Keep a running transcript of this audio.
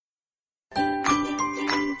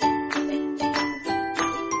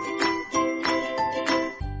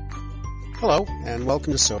Hello, and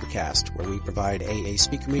welcome to Sobercast, where we provide AA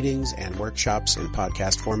speaker meetings and workshops in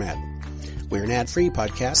podcast format. We're an ad-free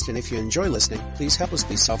podcast, and if you enjoy listening, please help us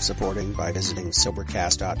be self-supporting by visiting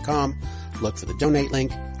Sobercast.com, look for the donate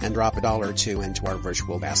link, and drop $1 or $2 into our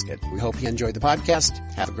virtual basket. We hope you enjoy the podcast.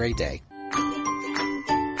 Have a great day.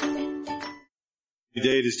 The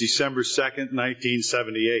date is December 2nd,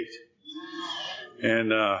 1978.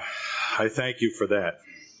 And I thank you for that.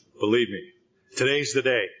 Believe me, today's the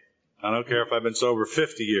day. I don't care if I've been sober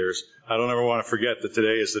 50 years. I don't ever want to forget that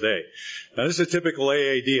today is the day. Now, this is a typical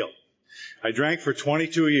AA deal. I drank for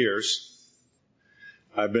 22 years.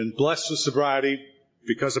 I've been blessed with sobriety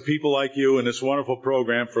because of people like you and this wonderful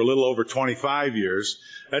program for a little over 25 years.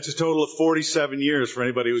 That's a total of 47 years for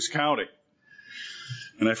anybody who's counting.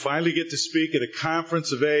 And I finally get to speak at a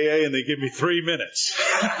conference of AA, and they give me 3 minutes.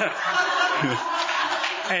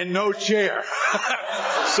 And no chair.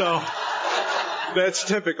 So that's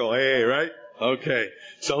typical AA, right? Okay.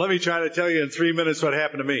 So let me try to tell you in 3 minutes what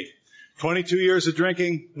happened to me. 22 years of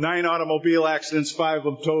drinking, 9 automobile accidents, 5 of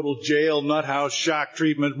them total, jail, nut house, shock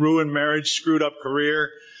treatment, ruined marriage, screwed up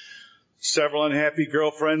career, several unhappy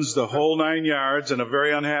girlfriends, the whole 9 yards, and a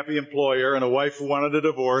very unhappy employer, and a wife who wanted a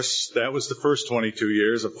divorce. That was the first 22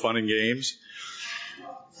 years of fun and games.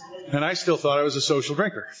 And I still thought I was a social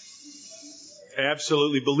drinker.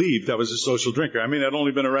 Absolutely believed I was a social drinker. I mean, I'd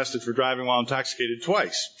only been arrested for driving while intoxicated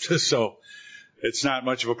twice, so it's not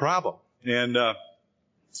much of a problem. And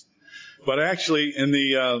but actually, in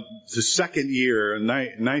the second year, in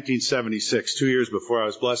 1976, 2 years before I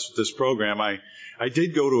was blessed with this program, I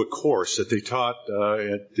did go to a course that they taught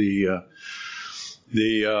at the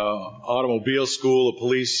automobile school the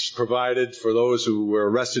police provided for those who were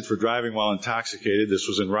arrested for driving while intoxicated. This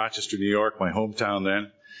was in Rochester, New York, my hometown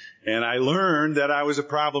then. And I learned that I was a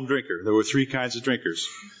problem drinker. There were 3 kinds of drinkers: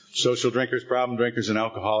 social drinkers, problem drinkers, and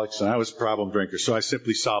alcoholics. And I was a problem drinker, so I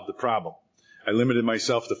simply solved the problem. I limited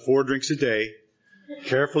myself to 4 drinks a day,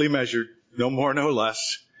 carefully measured, no more, no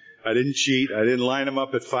less. I didn't cheat. I didn't line them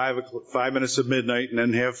up at 5 minutes of midnight and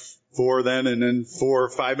then have 4 then and then 4 or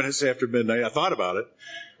 5 minutes after midnight. I thought about it,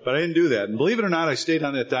 but I didn't do that. And believe it or not, I stayed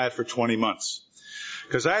on that diet for 20 months.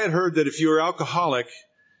 Because I had heard that if you were alcoholic,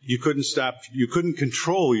 you couldn't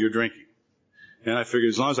control your drinking. And I figured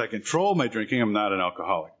as long as I control my drinking, I'm not an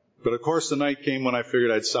alcoholic. But of course, the night came when I figured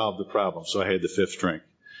I'd solved the problem, so I had the 5th drink.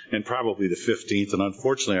 And probably the 15th, and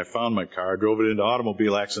unfortunately I found my car, drove it into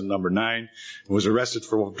automobile accident number 9, and was arrested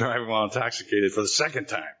for driving while intoxicated for the 2nd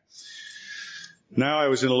time. Now I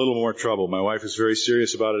was in a little more trouble. My wife was very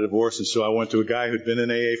serious about a divorce, and so I went to a guy who'd been in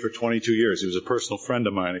AA for 22 years. He was a personal friend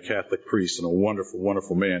of mine, a Catholic priest, and a wonderful,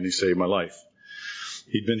 wonderful man. He saved my life.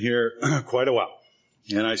 He'd been here quite a while.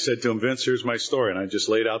 And I said to him, Vince, here's my story. And I just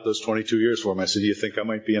laid out those 22 years for him. I said, do you think I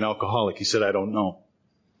might be an alcoholic? He said, I don't know.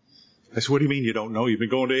 I said, what do you mean you don't know? You've been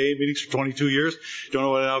going to AA meetings for 22 years? You don't know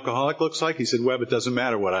what an alcoholic looks like? He said, Webb, it doesn't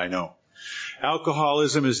matter what I know.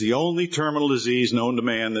 Alcoholism is the only terminal disease known to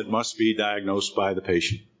man that must be diagnosed by the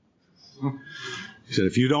patient. He said,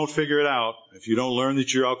 if you don't figure it out, if you don't learn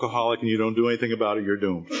that you're alcoholic and you don't do anything about it, you're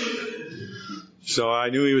doomed. So I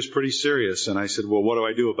knew he was pretty serious, and I said, well, what do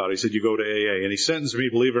I do about it? He said, you go to AA. And he sentenced me,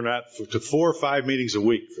 believe it or not, to 4 or 5 meetings a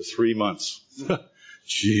week for 3 months.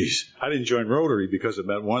 Jeez. I didn't join Rotary because it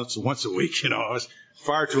meant once a week, It was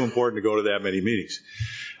far too important to go to that many meetings.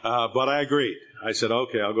 But I agreed. I said,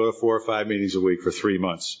 okay, I'll go to 4 or 5 meetings a week for 3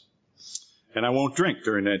 months. And I won't drink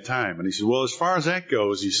during that time. And he said, well, as far as that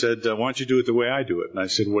goes, he said, why don't you do it the way I do it? And I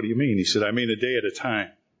said, what do you mean? He said, I mean a day at a time.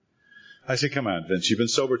 I said, come on, Vince, you've been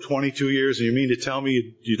sober 22 years, and you mean to tell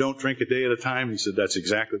me you don't drink a day at a time? He said, that's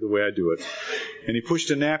exactly the way I do it. And he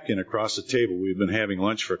pushed a napkin across the table. We'd been having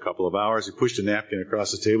lunch for a couple of hours. He pushed a napkin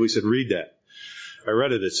across the table. He said, read that. I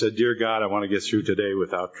read it. It said, Dear God, I want to get through today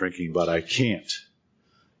without drinking, but I can't.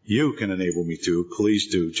 You can enable me to.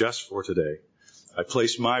 Please do, just for today. I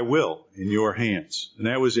place my will in your hands. And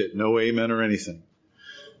that was it. No amen or anything.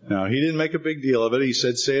 Now, he didn't make a big deal of it. He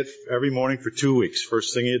said, say it every morning for 2 weeks,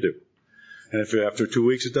 first thing you do. And if after 2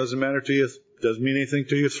 weeks it doesn't matter to you, doesn't mean anything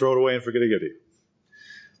to you, throw it away and forget it.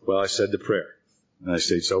 Well, I said the prayer, and I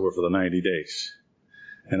stayed sober for the 90 days.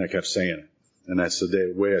 And I kept saying it. And that's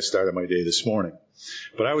the way I started my day this morning.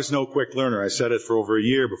 But I was no quick learner. I said it for over a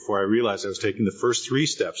year before I realized I was taking the first 3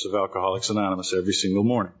 steps of Alcoholics Anonymous every single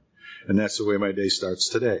morning. And that's the way my day starts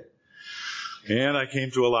today. And I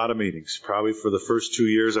came to a lot of meetings. Probably for the first 2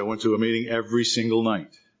 years, I went to a meeting every single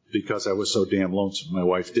night because I was so damn lonesome. My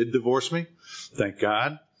wife did divorce me. Thank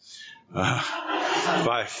God.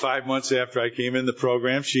 5 months after I came in the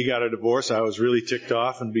program, she got a divorce. I was really ticked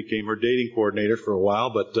off and became her dating coordinator for a while,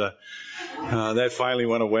 but That finally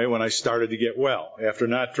went away when I started to get well. After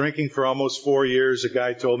not drinking for almost 4 years, a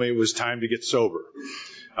guy told me it was time to get sober.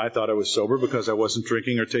 I thought I was sober because I wasn't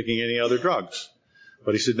drinking or taking any other drugs.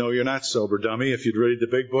 But he said, no, you're not sober, dummy. If you'd read the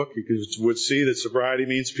big book, you would see that sobriety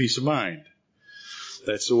means peace of mind.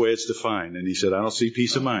 That's the way it's defined. And he said, I don't see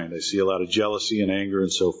peace of mind. I see a lot of jealousy and anger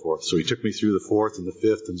and so forth. So he took me through the 4th and the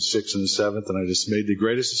 5th and the 6th and the 7th, and I just made the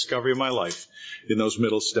greatest discovery of my life in those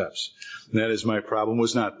middle steps. And that is, my problem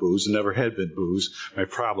was not booze and never had been booze. My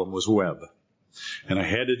problem was web. And I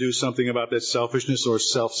had to do something about that selfishness or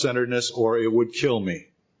self-centeredness or it would kill me.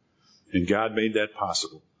 And God made that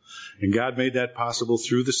possible. And God made that possible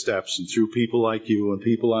through the steps and through people like you and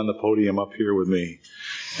people on the podium up here with me.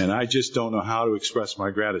 And I just don't know how to express my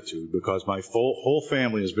gratitude because my whole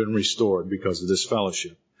family has been restored because of this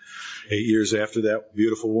fellowship. 8 years after that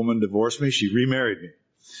beautiful woman divorced me, she remarried me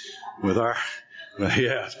with our,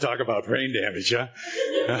 talk about brain damage, huh?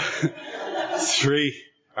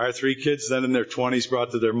 Our 3 kids then in their 20s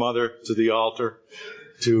brought to their mother to the altar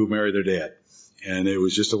to marry their dad. And it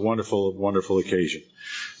was just a wonderful, wonderful occasion.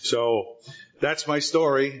 So that's my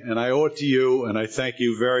story, and I owe it to you, and I thank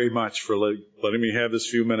you very much for letting me have this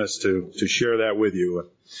few minutes to share that with you.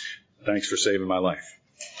 Thanks for saving my life.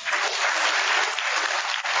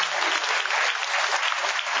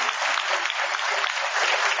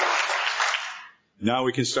 Now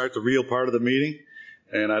we can start the real part of the meeting,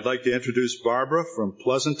 and I'd like to introduce Barbara from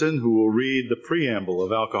Pleasanton, who will read the preamble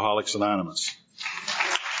of Alcoholics Anonymous.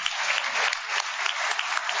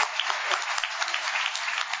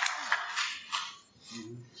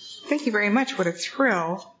 Thank you very much. What a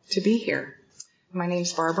thrill to be here. My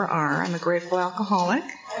name's Barbara R. I'm a grateful alcoholic.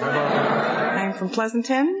 I'm from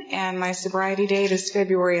Pleasanton, and my sobriety date is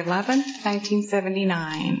February 11th,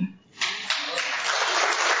 1979.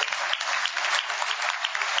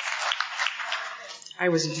 I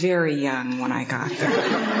was very young when I got there.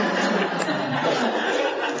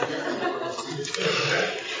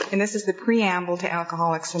 And this is the preamble to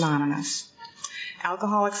Alcoholics Anonymous.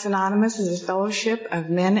 Alcoholics Anonymous is a fellowship of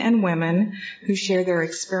men and women who share their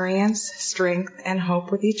experience, strength, and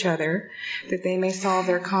hope with each other, that they may solve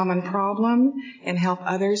their common problem and help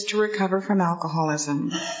others to recover from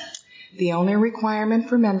alcoholism. The only requirement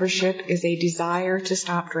for membership is a desire to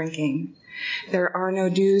stop drinking. There are no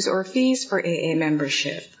dues or fees for AA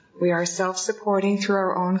membership. We are self-supporting through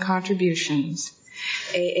our own contributions.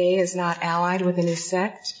 AA is not allied with any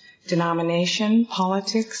sect, denomination,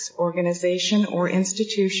 politics, organization, or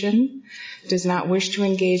institution, does not wish to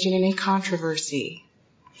engage in any controversy,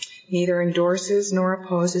 neither endorses nor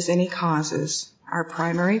opposes any causes. Our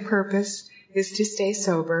primary purpose is to stay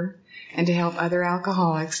sober and to help other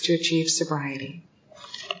alcoholics to achieve sobriety.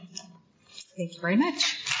 Thank you very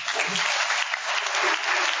much.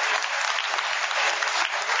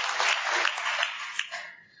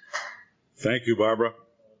 Thank you, Barbara.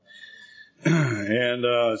 And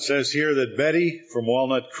it says here that Betty from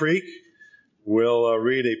Walnut Creek will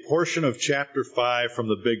read a portion of Chapter 5 from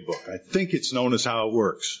the Big Book. I think it's known as How It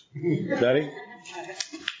Works. Betty?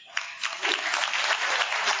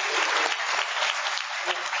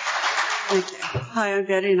 Thank you. Hi, I'm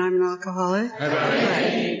Betty, and I'm an alcoholic. Hi, Betty.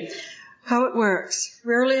 Hi. How it works.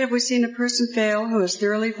 Rarely have we seen a person fail who has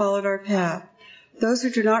thoroughly followed our path. Those who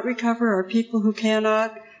do not recover are people who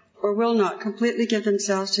cannot or will not completely give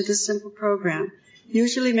themselves to this simple program,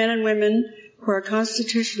 usually men and women who are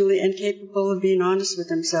constitutionally incapable of being honest with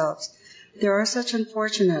themselves. There are such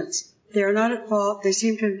unfortunates. They are not at fault. They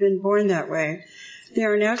seem to have been born that way. They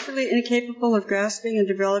are naturally incapable of grasping and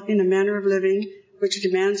developing a manner of living which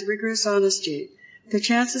demands rigorous honesty. The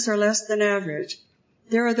chances are less than average.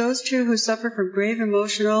 There are those, too, who suffer from grave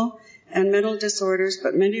emotional and mental disorders,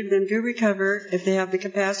 but many of them do recover if they have the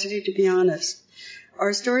capacity to be honest.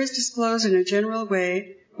 Our stories disclose in a general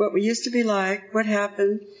way what we used to be like, what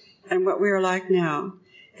happened, and what we are like now.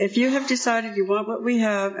 If you have decided you want what we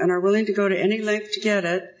have and are willing to go to any length to get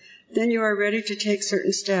it, then you are ready to take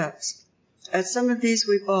certain steps. At some of these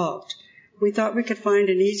we balked. We thought we could find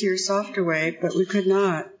an easier, softer way, but we could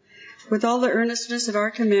not. With all the earnestness at our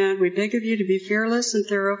command, we beg of you to be fearless and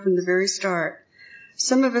thorough from the very start.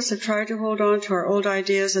 Some of us have tried to hold on to our old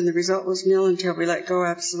ideas, and the result was nil until we let go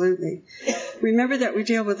absolutely. Remember that we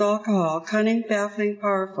deal with alcohol, cunning, baffling,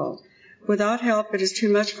 powerful. Without help, it is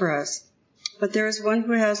too much for us. But there is one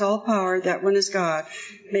who has all power, that one is God.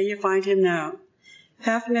 May you find him now.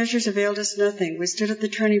 Half measures availed us nothing. We stood at the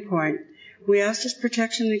turning point. We asked his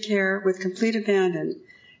protection and care with complete abandon.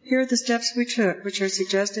 Here are the steps we took, which are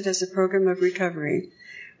suggested as a program of recovery.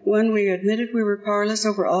 1, we admitted we were powerless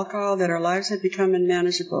over alcohol, that our lives had become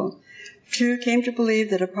unmanageable. 2, came to believe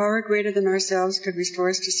that a power greater than ourselves could restore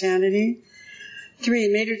us to sanity. 3,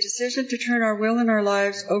 made a decision to turn our will and our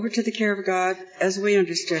lives over to the care of God as we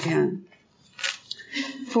understood Him.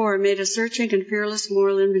 4, made a searching and fearless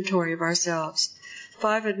moral inventory of ourselves.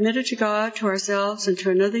 5, admitted to God, to ourselves, and to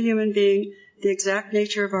another human being the exact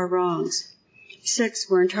nature of our wrongs. 6,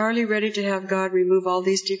 were entirely ready to have God remove all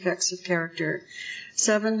these defects of character.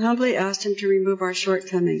 7, humbly asked Him to remove our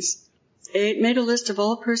shortcomings. 8, made a list of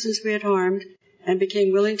all persons we had harmed and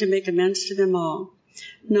became willing to make amends to them all.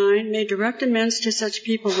 9, made direct amends to such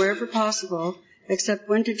people wherever possible, except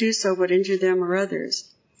when to do so would injure them or others.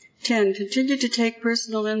 10, continued to take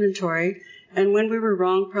personal inventory, and when we were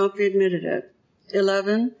wrong, promptly admitted it.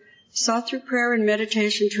 11, sought through prayer and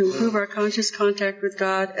meditation to improve our conscious contact with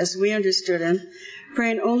God as we understood Him,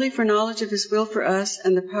 praying only for knowledge of His will for us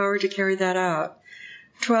and the power to carry that out.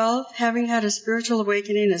 12, having had a spiritual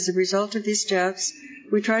awakening as a result of these steps,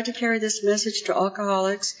 we tried to carry this message to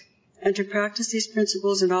alcoholics and to practice these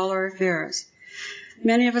principles in all our affairs.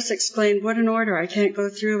 Many of us exclaimed, "What an order, I can't go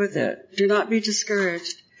through with it." Do not be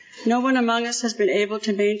discouraged. No one among us has been able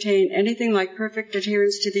to maintain anything like perfect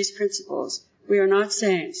adherence to these principles. We are not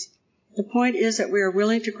saints. The point is that we are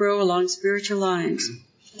willing to grow along spiritual lines.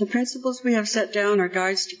 The principles we have set down are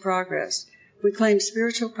guides to progress. We claim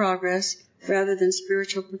spiritual progress rather than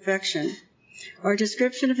spiritual perfection. Our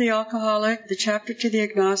description of the alcoholic, the chapter to the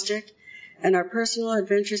agnostic, and our personal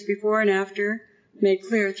adventures before and after made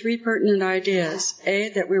clear 3 pertinent ideas. A,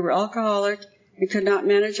 that we were alcoholic and could not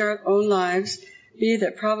manage our own lives. B,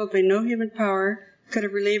 that probably no human power could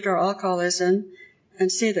have relieved our alcoholism.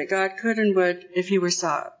 And C, that God could and would if He were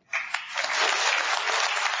sought.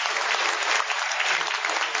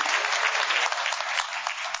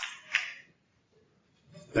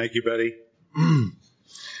 Thank you, Betty.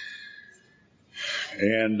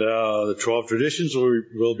 And the 12 traditions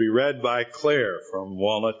will be read by Claire from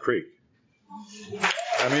Walnut Creek.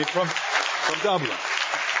 From Dublin.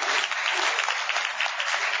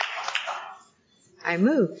 I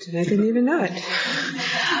moved, and I didn't even know it.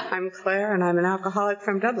 I'm Claire, and I'm an alcoholic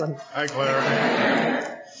from Dublin. Hi,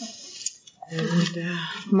 Claire. And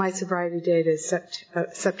my sobriety date is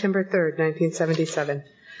September 3rd, 1977.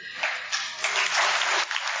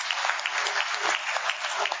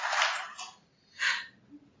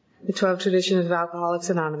 The 12 traditions of Alcoholics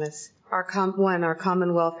Anonymous. Our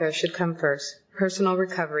common welfare should come first. Personal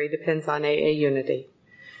recovery depends on AA unity.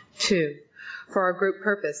 2, for our group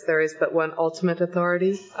purpose, there is but one ultimate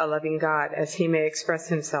authority, a loving God, as He may express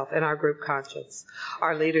Himself in our group conscience.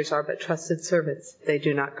 Our leaders are but trusted servants. They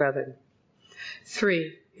do not govern.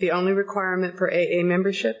 3, the only requirement for AA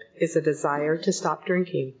membership is a desire to stop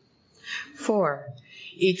drinking. 4,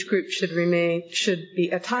 each group should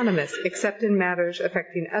be autonomous except in matters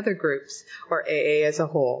affecting other groups or AA as a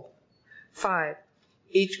whole. 5,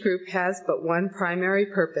 each group has but one primary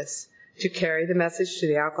purpose, to carry the message to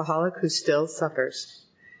the alcoholic who still suffers.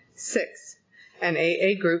 6, an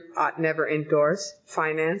AA group ought never endorse,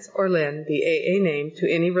 finance, or lend the AA name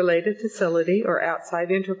to any related facility or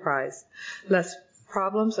outside enterprise, lest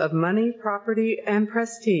problems of money, property, and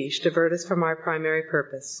prestige divert us from our primary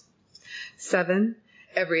purpose. 7,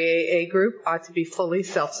 every AA group ought to be fully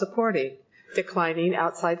self-supporting, declining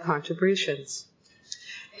outside contributions.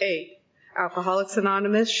 8, Alcoholics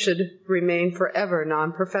Anonymous should remain forever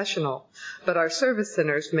non-professional, but our service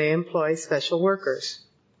centers may employ special workers.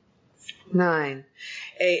 9,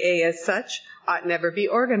 AA as such ought never be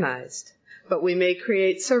organized, but we may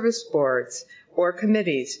create service boards or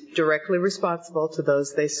committees directly responsible to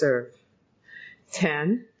those they serve.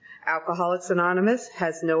 10, Alcoholics Anonymous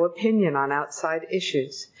has no opinion on outside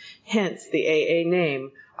issues. Hence, the AA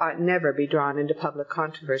name ought never be drawn into public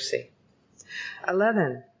controversy.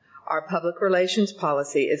 11, our public relations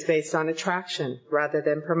policy is based on attraction rather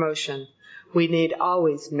than promotion. We need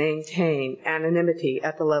always maintain anonymity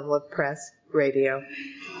at the level of press, radio,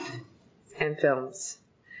 and films.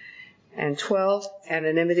 And 12,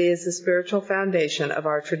 anonymity is the spiritual foundation of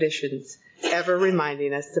our traditions, ever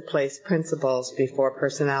reminding us to place principles before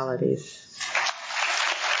personalities.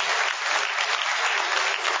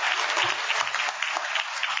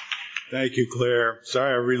 Thank you, Claire.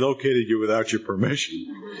 Sorry I relocated you without your permission.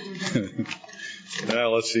 Now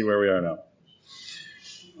let's see where we are now.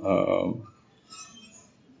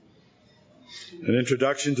 An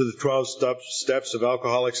introduction to the 12 steps of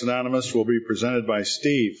Alcoholics Anonymous will be presented by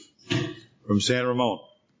Steve from San Ramon.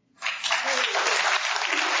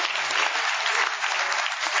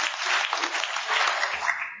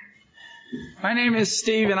 My name is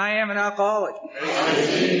Steve, and I am an alcoholic.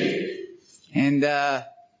 And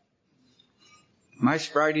My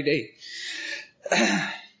sobriety date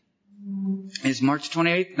is March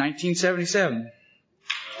 28th, 1977.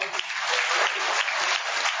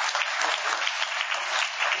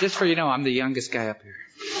 Just for you know, I'm the youngest guy up here.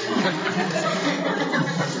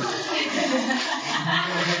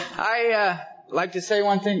 I like to say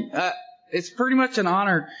one thing. It's pretty much an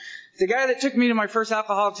honor. The guy that took me to my first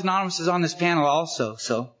Alcoholics Anonymous is on this panel also,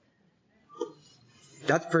 so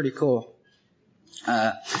that's pretty cool.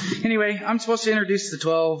 Anyway, I'm supposed to introduce the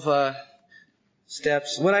 12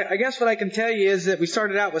 steps. I guess what I can tell you is that we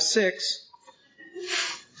started out with 6,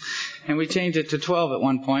 and we changed it to 12 at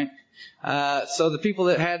one point. So the people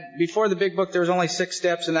that had, before the big book, there was only 6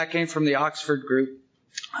 steps, and that came from the Oxford group.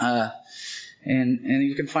 And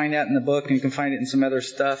you can find that in the book, and you can find it in some other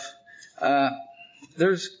stuff.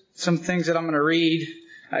 There's some things that I'm going to read.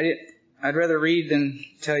 I'd rather read than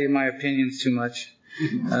tell you my opinions too much.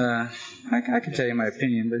 I could tell you my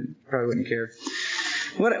opinion, but you probably wouldn't care.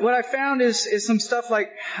 What I found is some stuff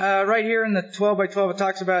like right here in the 12 by 12, it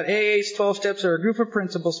talks about AA's 12 steps are a group of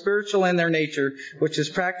principles, spiritual in their nature, which is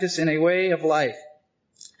practiced in a way of life.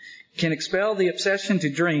 Can expel the obsession to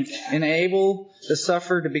drink and enable the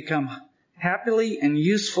sufferer to become happily and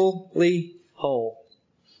usefully whole.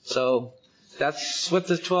 So that's what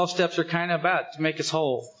the 12 steps are kind of about, to make us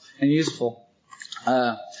whole and useful.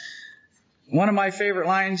 One of my favorite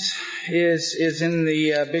lines is in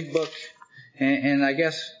the big book, and I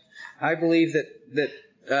guess I believe that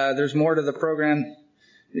there's more to the program,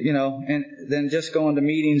 you know, than just going to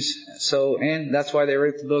meetings. And that's why they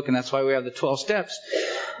wrote the book, and that's why we have the 12 steps.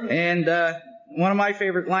 And one of my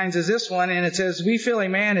favorite lines is this one, and it says, "We feel a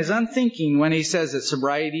man is unthinking when he says that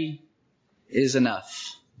sobriety is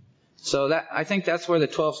enough." So that, I think that's where the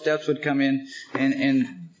 12 steps would come in.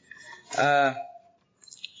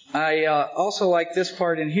 I also like this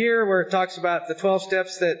part in here where it talks about the 12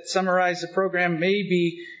 steps that summarize the program may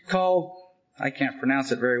be called, I can't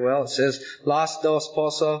pronounce it very well. It says Los Dos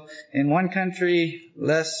Pozo in one country,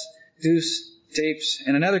 Les Dos Tapes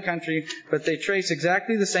in another country, but they trace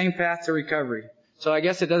exactly the same path to recovery. So I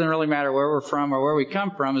guess it doesn't really matter where we're from or where we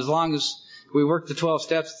come from. As long as we work the 12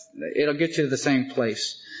 steps, it'll get you to the same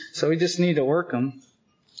place. So we just need to work them.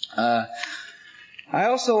 I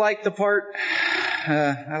also like the part,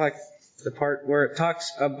 where it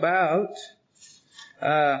talks about,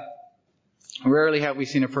 rarely have we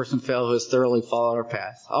seen a person fail who has thoroughly followed our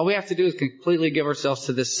path. All we have to do is completely give ourselves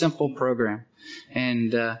to this simple program.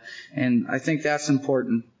 And I think that's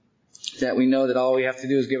important, that we know that all we have to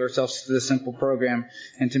do is give ourselves to this simple program.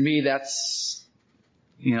 And to me, that's,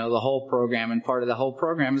 you know, the whole program, and part of the whole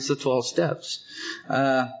program is the 12 steps.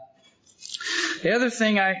 The other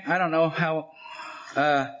thing, I don't know how,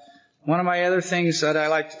 one of my other things that I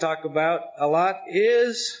like to talk about a lot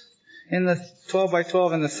is in the 12 by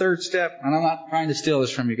 12 in the third step, and I'm not trying to steal this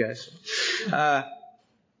from you guys.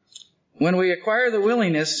 When we acquire the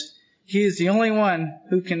willingness, he is the only one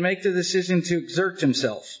who can make the decision to exert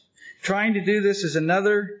himself. Trying to do this is an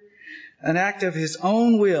act of his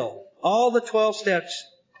own will. All the 12 steps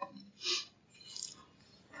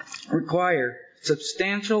require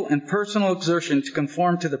substantial and personal exertion to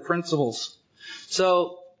conform to the principles.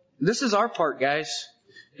 So this is our part, guys,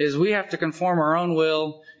 is we have to conform our own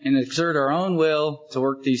will and exert our own will to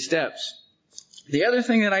work these steps. The other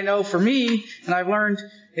thing that I know for me, and I've learned,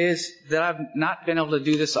 is that I've not been able to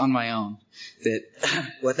do this on my own. That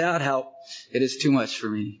without help, it is too much for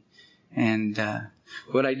me. And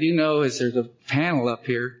what I do know is there's a panel up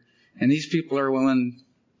here, and these people are willing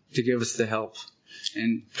to give us the help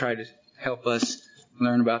and try to help us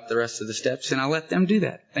learn about the rest of the steps, and I'll let them do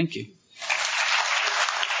that. Thank you.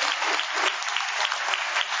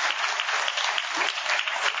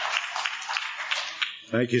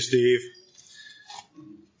 Thank you, Steve.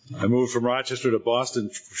 I moved from Rochester to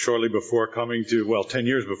Boston shortly before coming to, 10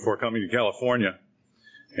 years before coming to California.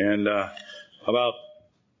 And about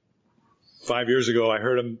 5 years ago, I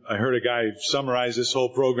heard a guy summarize this whole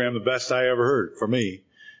program the best I ever heard for me.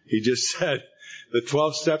 He just said, the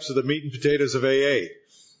 12 steps of the meat and potatoes of AA.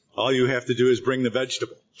 All you have to do is bring the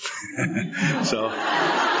vegetable.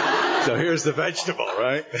 So here's the vegetable,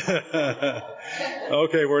 right?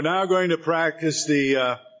 Okay, we're now going to practice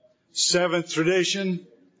the seventh tradition,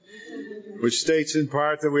 which states in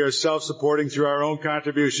part that we are self-supporting through our own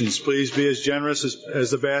contributions. Please be as generous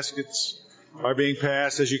as the baskets are being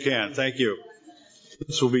passed as you can. Thank you.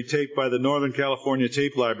 This will be taped by the Northern California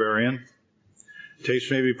tape librarian.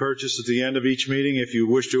 Tapes may be purchased at the end of each meeting. If you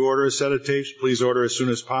wish to order a set of tapes, please order as soon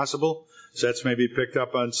as possible. Sets may be picked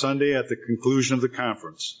up on Sunday at the conclusion of the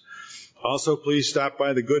conference. Also, please stop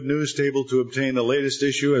by the Good News table to obtain the latest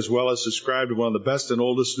issue, as well as subscribe to one of the best and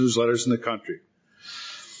oldest newsletters in the country.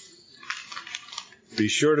 Be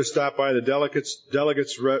sure to stop by the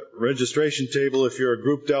delegates registration table if you're a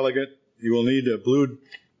group delegate. You will need a blue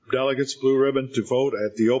ribbon to vote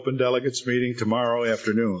at the open delegates meeting tomorrow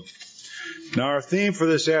afternoon. Now, our theme for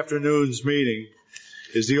this afternoon's meeting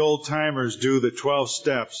is the old timers do the 12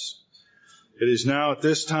 steps. It is now at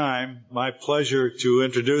this time my pleasure to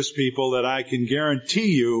introduce people that I can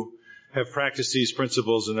guarantee you have practiced these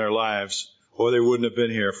principles in their lives, or they wouldn't have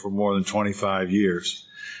been here for more than 25 years.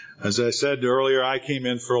 As I said earlier, I came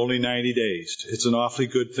in for only 90 days. It's an awfully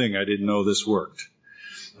good thing I didn't know this worked.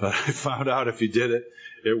 But I found out if you did it,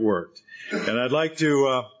 it worked. And I'd like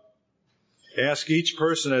to ask each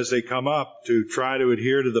person as they come up to try to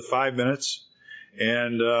adhere to the 5 minutes.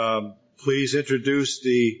 And please introduce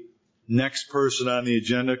the next person on the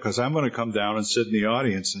agenda, because I'm going to come down and sit in the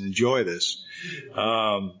audience and enjoy this.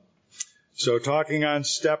 So talking on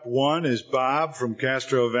step 1 is Bob from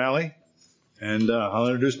Castro Valley. And I'll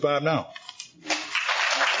introduce Bob now.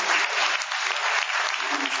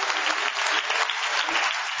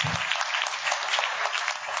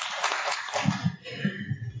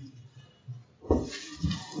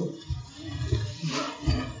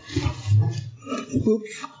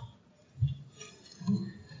 Oops.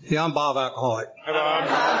 Yeah, I'm Bob, alcoholic. Hi,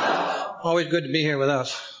 Bob. Always good to be here with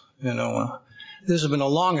us. You know, this has been the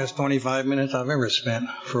longest 25 minutes I've ever spent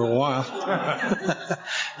for a while.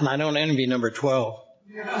 And I don't envy number 12.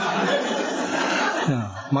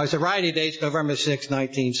 My sobriety date's November 6,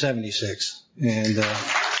 1976. And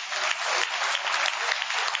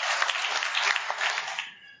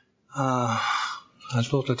I'm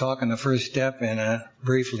supposed to talk on the first step and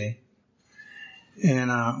briefly.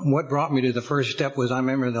 And what brought me to the first step was I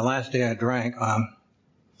remember the last day I drank,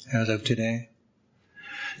 as of today.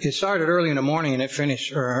 It started early in the morning and it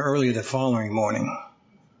finished early the following morning,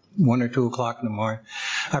 1 or 2 o'clock in the morning.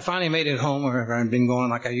 I finally made it home, or I've been going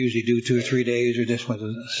like I usually do 2 or 3 days, or this was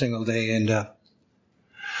a single day. And I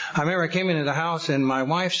remember I came into the house and my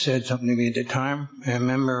wife said something to me at the time. And I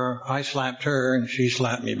remember I slapped her and she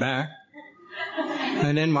slapped me back.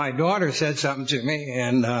 And then my daughter said something to me,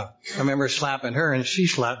 and I remember slapping her, and she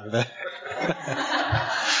slapped me back.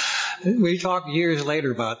 We talked years later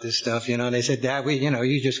about this stuff, you know, and they said, Dad,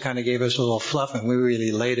 you just kind of gave us a little fluff, and we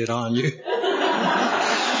really laid it on you.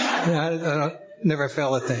 I never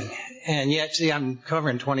felt a thing. And yet, see, I'm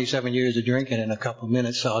covering 27 years of drinking in a couple of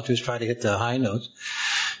minutes, so I'll just try to hit the high notes.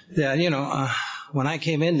 Yeah, when I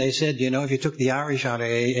came in, they said, if you took the Irish out of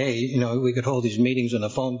AA, we could hold these meetings in a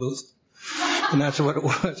phone booth. And that's what it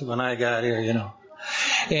was when I got here,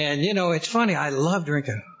 And, it's funny. I love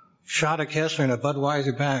drinking. Shot of Kessler and a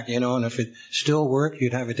Budweiser back, and if it still worked,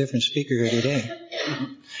 you'd have a different speaker every day.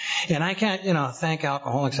 And I can't, thank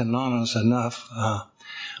Alcoholics Anonymous enough.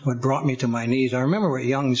 What brought me to my knees. I remember what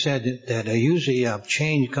Young said, that usually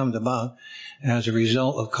change comes about as a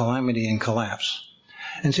result of calamity and collapse.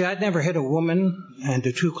 And see, I'd never hit a woman, and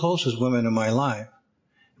the 2 closest women in my life,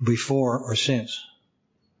 before or since.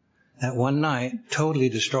 That one night totally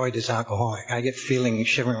destroyed this alcoholic. I get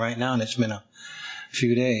shivering right now, and it's been a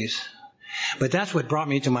few days. But that's what brought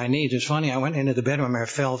me to my knees. It's funny, I went into the bedroom, I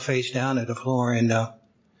fell face down at the floor, and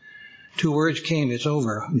 2 words came, it's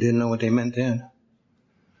over. Didn't know what they meant then.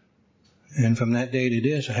 And from that day to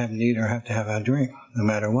this, I haven't either have to have a drink, no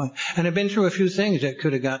matter what. And I've been through a few things that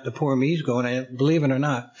could have got the poor me's going. And believe it or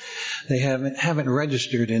not, they haven't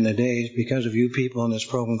registered in the days because of you people in this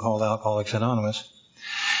program called Alcoholics Anonymous.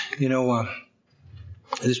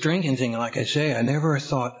 This drinking thing, like I say, I never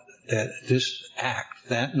thought that this act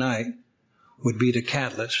that night would be the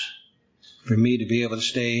catalyst for me to be able to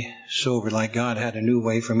stay sober, like God had a new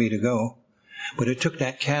way for me to go. But it took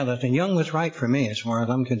that catalyst, and Young was right for me as far as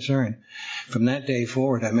I'm concerned. From that day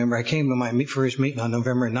forward, I remember I came to my first meeting on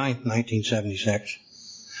November 9th, 1976.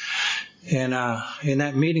 And in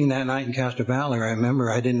that meeting that night in Castro Valley, I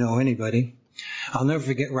remember I didn't know anybody. I'll never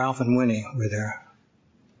forget Ralph and Winnie were there.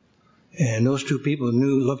 And those 2 people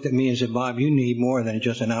looked at me and said, Bob, you need more than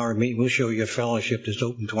just an hour meeting. We'll show you a fellowship that's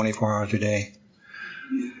open 24 hours a day.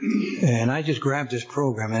 And I just grabbed this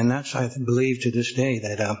program, and that's, I believe to this day,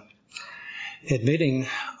 that admitting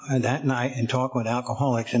that night and talking with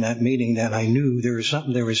alcoholics in that meeting that I knew there was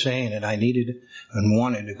something they were saying that I needed and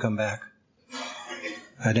wanted to come back.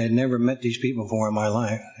 I had never met these people before in my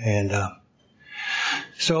life. And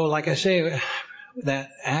so, like I say, that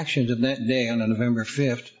actions of that day on November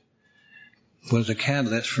 5th was a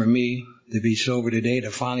catalyst for me to be sober today,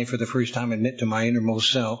 to finally for the first time admit to my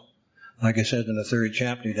innermost self, like I said in the 3rd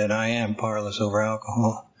chapter, that I am powerless over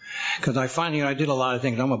alcohol. Because I finally, I did a lot of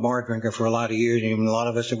things. I'm a bar drinker for a lot of years, and even a lot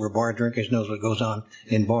of us that were bar drinkers knows what goes on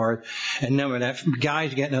in bars. And never that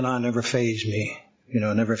guys getting it on never fazed me,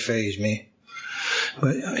 never fazed me.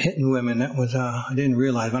 But hitting women, that was, I didn't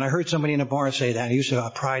realize. When I heard somebody in a bar say that, I used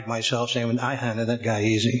to pride myself saying, I handled that guy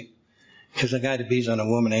easy. Because a guy that beats on a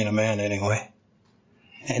woman ain't a man anyway.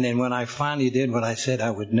 And then when I finally did what I said I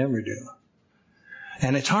would never do.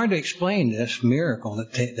 And it's hard to explain this miracle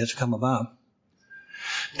that's come about.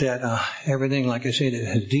 That everything, like I said,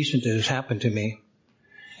 as decent as has happened to me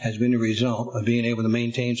has been the result of being able to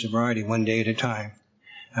maintain sobriety one day at a time.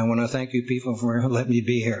 I want to thank you people for letting me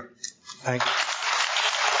be here. Thank you.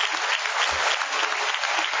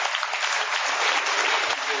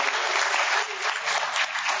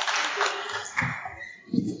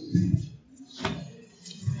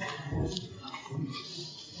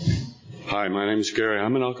 Hi, my name is Gary.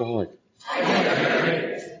 I'm an alcoholic.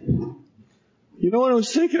 You know what I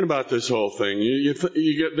was thinking about this whole thing?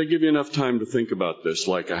 They give you enough time to think about this,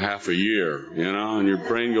 like a half a year, and your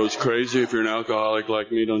brain goes crazy if you're an alcoholic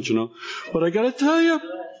like me, don't you know? But I got to tell you,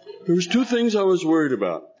 there was two things I was worried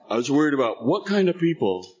about. I was worried about what kind of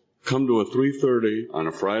people come to a 3:30 on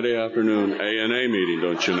a Friday afternoon A&A meeting,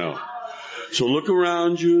 don't you know? So look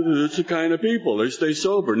around you. It's the kind of people. They stay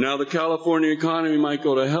sober. Now, the California economy might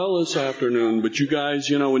go to hell this afternoon, but you guys,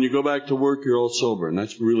 when you go back to work, you're all sober, and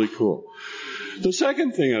that's really cool. The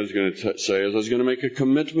second thing I was going to say is I was going to make a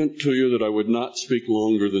commitment to you that I would not speak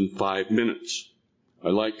longer than 5 minutes. I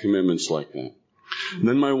like commitments like that. And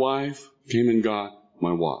then my wife came and got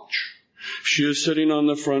my watch. She is sitting on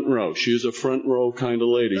the front row. She is a front row kind of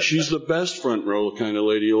lady. She's the best front row kind of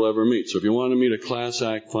lady you'll ever meet. So if you want to meet a class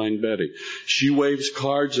act, find Betty. She waves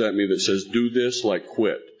cards at me that says, do this like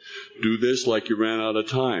quit. Do this like you ran out of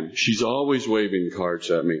time. She's always waving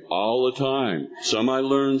cards at me all the time. Some I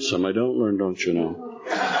learn, some I don't learn, don't you know?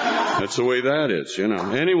 That's the way that is,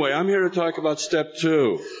 Anyway, I'm here to talk about step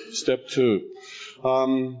 2. Step 2.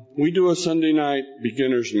 We do a Sunday night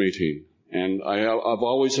beginners meeting. And I've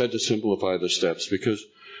always had to simplify the steps because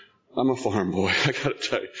I'm a farm boy, I gotta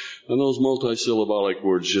tell you. And those multisyllabic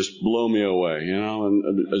words just blow me away,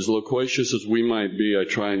 And as loquacious as we might be, I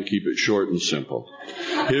try and keep it short and simple.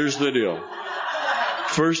 Here's the deal.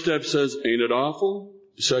 First step says, ain't it awful?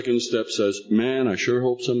 Second step says, man, I sure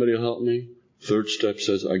hope somebody will help me. Third step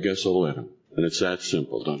says, I guess I'll let him. And it's that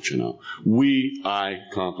simple, don't you know? I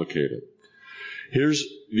complicate it. Here's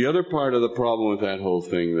the other part of the problem with that whole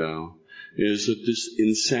thing, though, is that this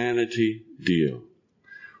insanity deal.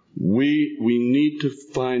 We need to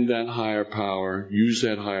find that higher power, use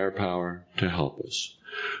that higher power to help us.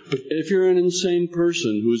 But if you're an insane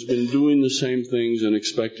person who's been doing the same things and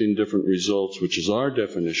expecting different results, which is our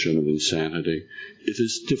definition of insanity, it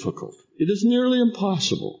is difficult. It is nearly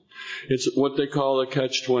impossible. It's what they call a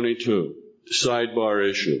catch-22, sidebar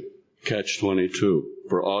issue, catch-22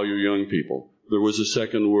 for all you young people. There was a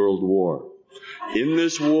Second World War. In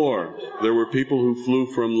this war, there were people who flew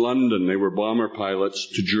from London. They were bomber pilots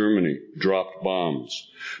to Germany, dropped bombs.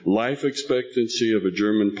 Life expectancy of a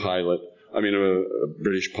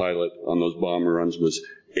British pilot on those bomber runs was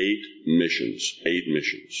 8 missions. 8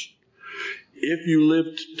 missions. If you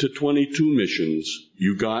lived to 22 missions,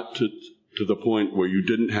 you got to the point where you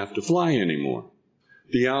didn't have to fly anymore.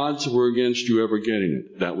 The odds were against you ever getting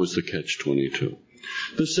it. That was the catch-22.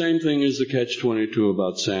 The same thing is the catch-22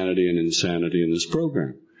 about sanity and insanity in this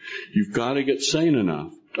program. You've got to get sane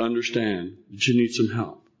enough to understand that you need some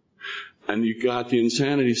help. And you got the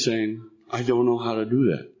insanity saying, I don't know how to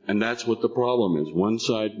do that. And that's what the problem is, one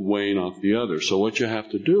side weighing off the other. So what you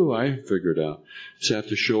have to do, I figured out, is you have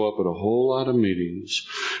to show up at a whole lot of meetings,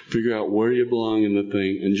 figure out where you belong in the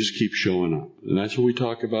thing, and just keep showing up. And that's what we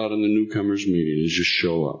talk about in the newcomers meeting, is just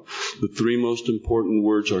show up. The 3 most important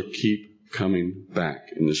words are keep coming back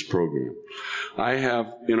in this program.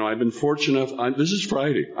 I've been fortunate enough, this is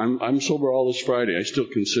Friday. I'm sober all this Friday. I still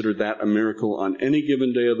consider that a miracle on any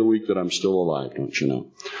given day of the week that I'm still alive, don't you know?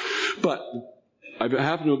 But I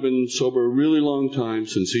happen to have been sober a really long time,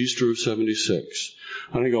 since Easter of 76.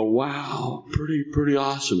 And I go, wow, pretty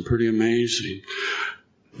awesome, pretty amazing.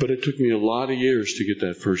 But it took me a lot of years to get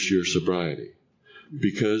that first year of sobriety,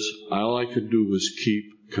 because all I could do was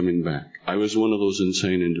keep coming back. I was one of those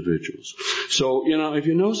insane individuals. So, if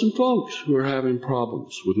you know some folks who are having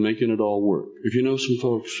problems with making it all work, if you know some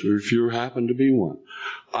folks, or if you happen to be one,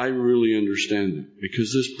 I really understand that,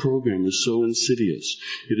 because this program is so insidious.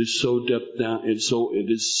 It is so depth down. It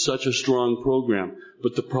is such a strong program.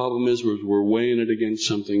 But the problem is we're weighing it against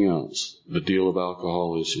something else, the deal of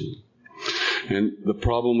alcoholism. And the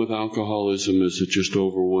problem with alcoholism is it just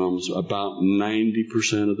overwhelms about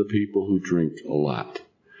 90% of the people who drink a lot.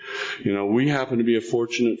 We happen to be a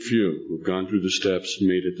fortunate few who've gone through the steps and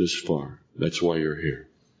made it this far. That's why you're here.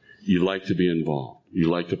 You like to be involved. You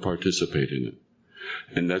like to participate in it.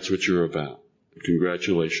 And that's what you're about.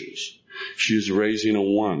 Congratulations. She is raising a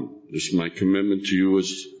 1. This, my commitment to you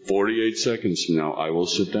is 48 seconds from now, I will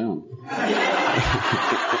sit down.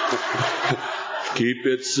 Keep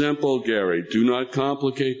it simple, Gary. Do not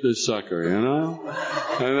complicate this sucker, you know?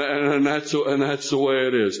 And that's the way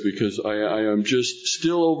it is, because I am just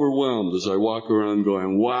still overwhelmed as I walk around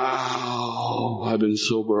going, wow, I've been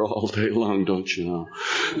sober all day long, don't you know?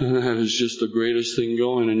 And that is just the greatest thing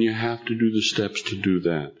going, and you have to do the steps to do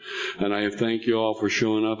that. And I thank you all for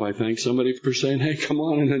showing up. I thank somebody for saying, hey, come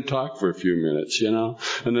on in and talk for a few minutes, you know?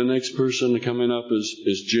 And the next person coming up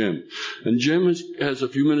is Jim. And Jim has a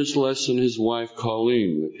few minutes less than his wife,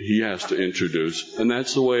 Colleen, that he has to introduce, and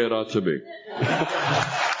that's the way it ought to be.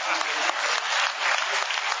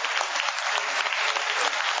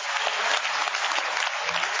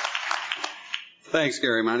 Thanks,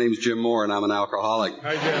 Gary. My name is Jim Moore, and I'm an alcoholic.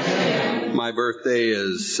 Hi, Jim. My birthday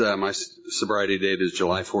is, my sobriety date is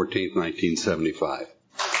July 14th, 1975.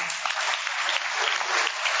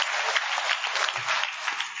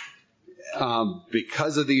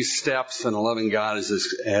 Because of these steps and a loving God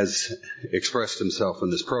has expressed himself in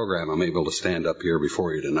this program, I'm able to stand up here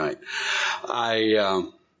before you tonight. I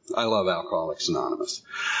love Alcoholics Anonymous.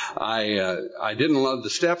 I didn't love the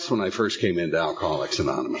steps when I first came into Alcoholics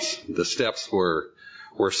Anonymous. The steps were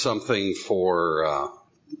something for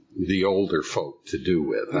the older folk to do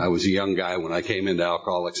with. I was a young guy when I came into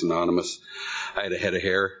Alcoholics Anonymous. I had a head of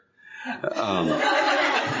hair.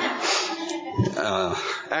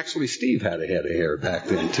 Actually, Steve had a head of hair back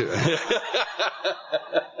then too.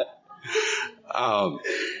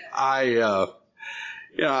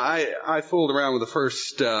 I fooled around with the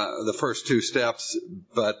first 2 steps,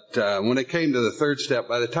 but when it came to the 3rd step,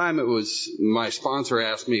 by the time it was, my sponsor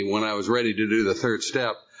asked me when I was ready to do the 3rd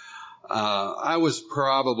step. I was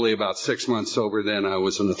probably about 6 months sober then. I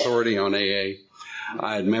was an authority on AA.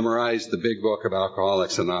 I had memorized the big book of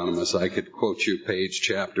Alcoholics Anonymous. I could quote you page,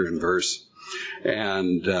 chapter, and verse.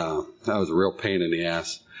 And that was a real pain in the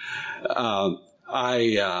ass. I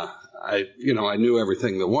knew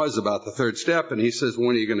everything there was about the 3rd step, and he says,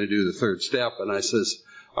 when are you going to do the 3rd step? And I says,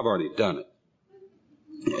 I've already done it.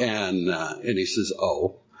 And he says,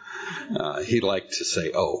 oh. He liked to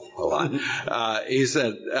say oh a lot. He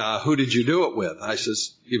said, who did you do it with? I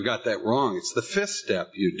says, you've got that wrong. It's the 5th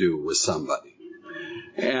step you do with somebody.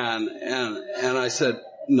 And I said,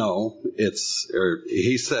 no,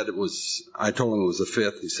 he said it was, I told him it was the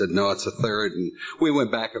 5th. He said, no, it's the 3rd. And we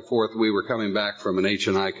went back and forth. We were coming back from an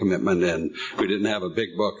H&I commitment, and we didn't have a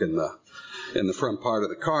big book in the front part of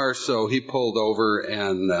the car. So he pulled over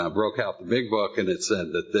and broke out the big book, and it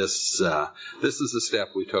said that this is the step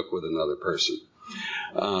we took with another person.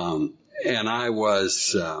 And I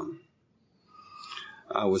was a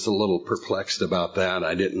little perplexed about that.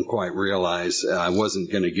 I didn't quite realize I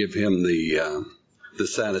wasn't going to give him the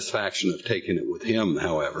satisfaction of taking it with him,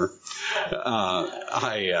 however.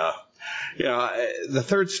 The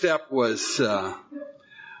 3rd step was,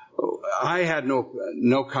 I had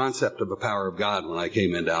no concept of a power of God when I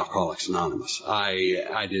came into Alcoholics Anonymous.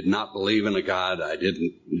 I did not believe in a God. I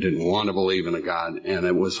didn't want to believe in a God, and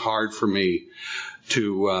it was hard for me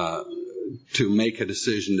to make a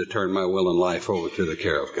decision to turn my will and life over to the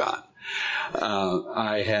care of God.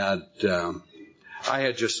 I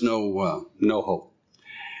had just no hope.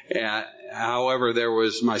 However, there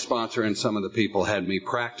was my sponsor and some of the people had me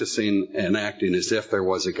practicing and acting as if there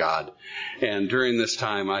was a God. And during this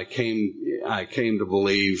time, I came to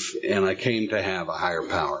believe, and I came to have a higher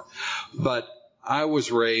power. But I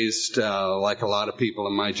was raised, like a lot of people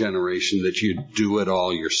in my generation, that you do it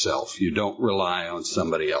all yourself. You don't rely on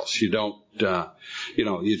somebody else. You don't,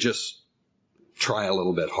 you just try a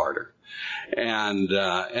little bit harder. And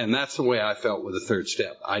that's the way I felt with the 3rd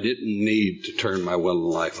step. I didn't need to turn my will and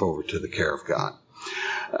life over to the care of God.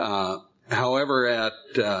 However, at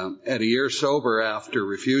a year sober, after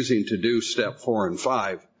refusing to do step 4 and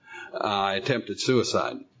 5, I attempted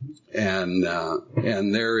suicide. And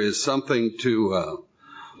there is something to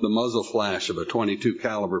the muzzle flash of a .22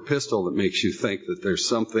 caliber pistol that makes you think that there's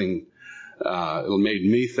something. It made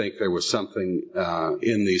me think there was something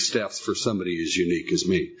in these steps for somebody as unique as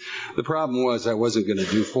me. The problem was I wasn't going to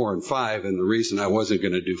do 4 and 5, and the reason I wasn't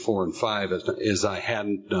going to do 4 and 5 is I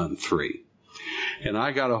hadn't done 3. And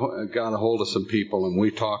I got a hold of some people, and we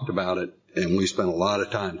talked about it, and we spent a lot of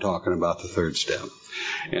time talking about the 3rd step.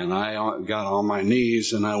 And I got on my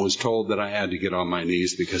knees, and I was told that I had to get on my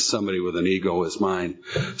knees because somebody with an ego as mine,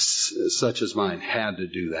 such as mine, had to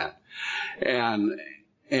do that.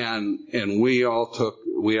 And we all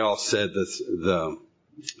said the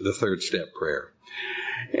 3rd step prayer.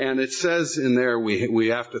 And it says in there we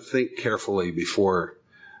have to think carefully before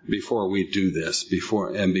before we do this,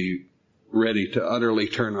 and be ready to utterly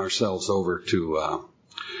turn ourselves over to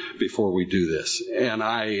before we do this. And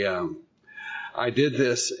I did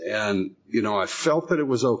this, and I felt that it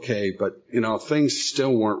was okay, but things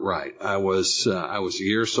still weren't right. I was a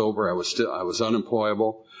year sober. I was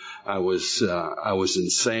unemployable. I was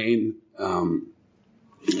insane.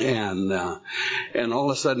 And all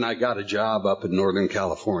of a sudden I got a job up in Northern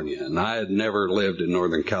California, and I had never lived in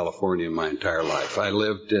Northern California in my entire life. I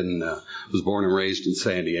was born and raised in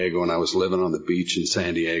San Diego, and I was living on the beach in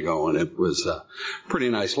San Diego, and it was a pretty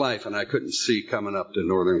nice life, and I couldn't see coming up to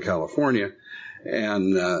Northern California.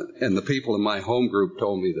 And the people in my home group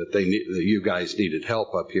told me that that you guys needed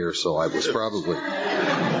help up here, so I was probably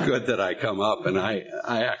good that I come up, and I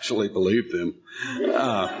actually believed them.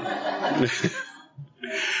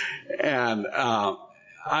 And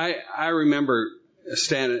I remember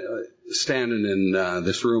standing in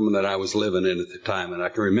this room that I was living in at the time, and I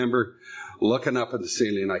can remember looking up at the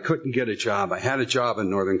ceiling. I couldn't get a job. I had a job in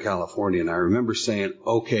Northern California, and I remember saying,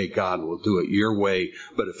 okay, God, we'll do it your way,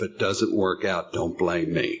 but if it doesn't work out, don't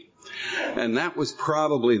blame me. And that was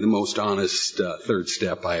probably the most honest third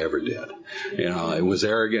step I ever did. It was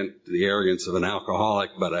the arrogance of an alcoholic,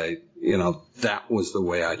 but that was the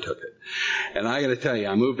way I took it. And I got to tell you,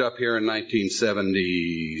 I moved up here in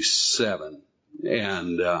 1977,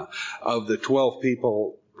 and of the 12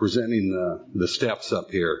 people presenting the steps up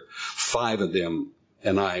here, 5 of them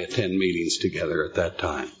and I attend meetings together at that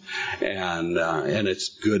time, and it's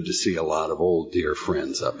good to see a lot of old dear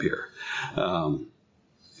friends up here.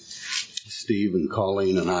 Steve and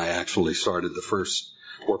Colleen and I actually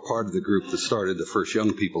were part of the group that started the first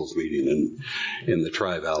young people's meeting in the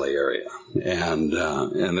Tri-Valley area. And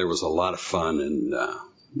there was a lot of fun and,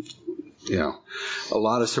 a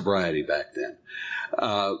lot of sobriety back then.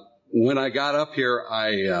 When I got up here,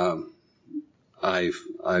 I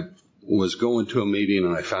was going to a meeting,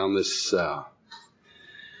 and I found this,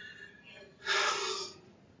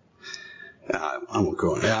 I won't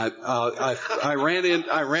go in. I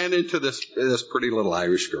ran into this pretty little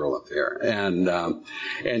Irish girl up there, and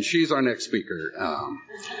she's our next speaker.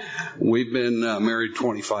 We've been married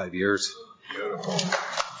 25 years. Beautiful.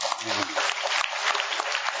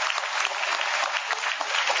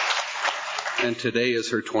 And today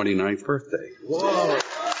is her 29th birthday. Whoa.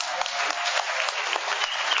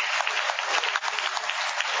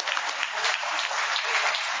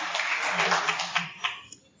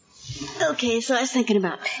 Okay, so I was thinking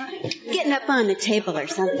about getting up on the table or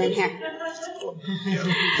something here.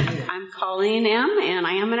 I'm Colleen M., and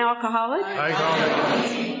I am an alcoholic. Hi,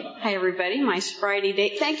 Colleen. Hi, everybody. My sobriety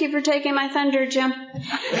date. Thank you for taking my thunder, Jim.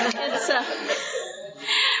 It's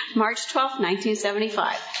March 12th,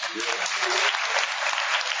 1975.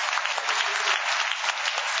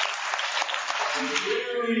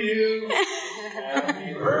 To you,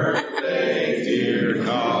 happy birthday, dear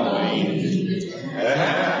Colleen.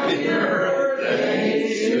 Happy birthday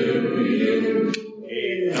to you.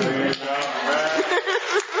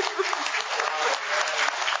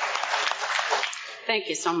 Thank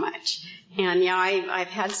you so much. And yeah, I've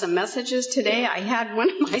had some messages today. I had one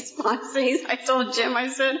of my sponsees. I told Jim, I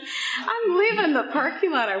said, I'm leaving the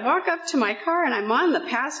parking lot. I walk up to my car, and I'm on the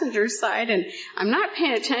passenger side, and I'm not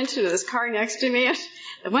paying attention to this car next to me.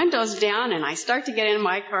 The window's down, and I start to get in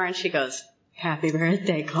my car, and she goes, happy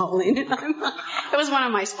birthday, Colleen. It was one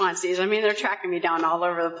of my sponsees. I mean, they're tracking me down all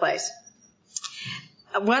over the place.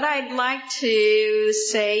 What I'd like to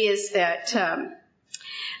say is that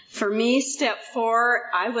for me, step 4,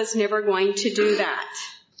 I was never going to do that.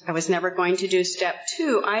 I was never going to do step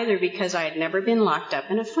 2 either, because I had never been locked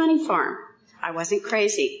up in a funny farm. I wasn't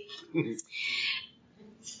crazy.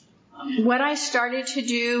 What I started to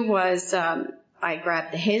do was I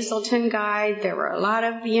grabbed the Hazelden Guide. There were a lot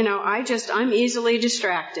of, I'm easily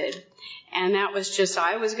distracted. And that was just,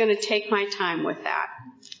 I was going to take my time with that.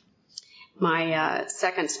 My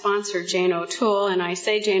second sponsor, Jane O'Toole, and I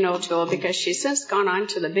say Jane O'Toole because she's since gone on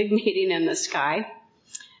to the big meeting in the sky.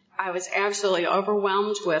 I was absolutely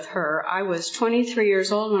overwhelmed with her. I was 23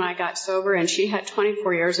 years old when I got sober, and she had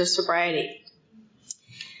 24 years of sobriety.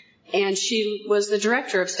 And she was the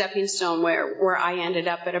director of Stepping Stone, where I ended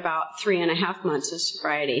up at about 3.5 months of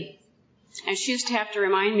sobriety. And she used to have to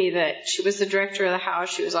remind me that she was the director of the house,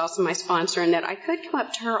 she was also my sponsor, and that I could come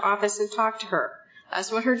up to her office and talk to her. That's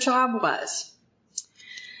what her job was.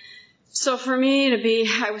 So for me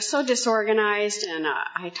I was so disorganized, and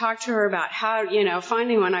I talked to her about how,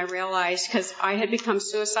 finally when I realized, because I had become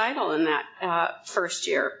suicidal in that first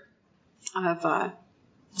year of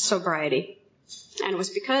sobriety. And it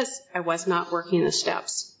was because I was not working the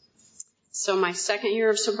steps. So my second year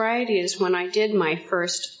of sobriety is when I did my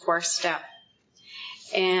first 4-step.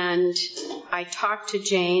 And I talked to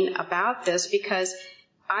Jane about this because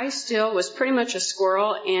I still was pretty much a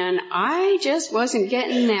squirrel, and I just wasn't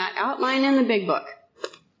getting that outline in the big book.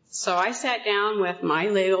 So I sat down with my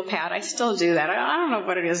legal pad. I still do that. I don't know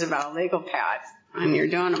what it is about a legal pad when you're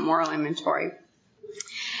doing a moral inventory.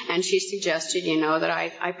 And she suggested, that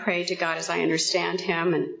I pray to God as I understand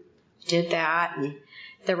Him, and did that. And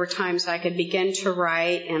there were times I could begin to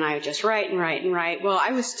write, and I would just write and write and write. Well,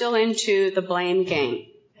 I was still into the blame game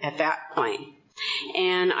at that point.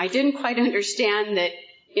 And I didn't quite understand that,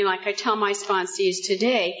 like I tell my sponsees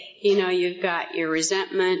today, you've got your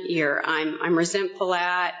resentment, I'm resentful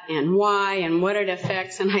at, and why, and what it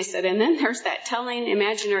affects. And I said, and then there's that telling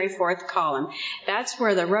imaginary fourth column. That's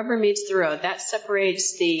where the rubber meets the road. That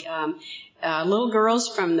separates the little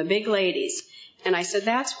girls from the big ladies. And I said,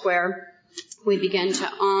 that's where we begin to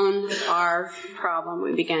own our problem.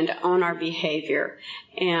 We begin to own our behavior.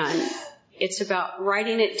 And it's about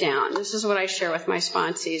writing it down. This is what I share with my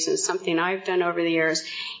sponsees, and something I've done over the years,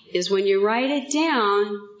 is when you write it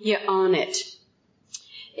down, you own it.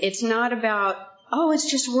 It's not about, it's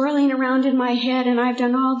just whirling around in my head, and I've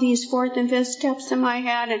done all these 4th and 5th steps in my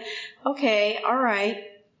head, and okay, all right.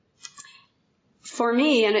 For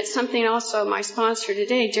me, and it's something also my sponsor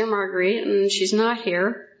today, dear Marguerite, and she's not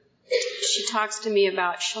here, she talks to me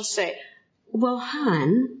about, she'll say, well,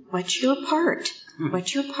 hon, what's your part?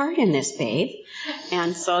 What's your part in this, babe?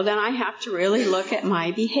 And so then I have to really look at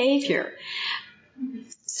my behavior.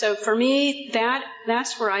 So for me,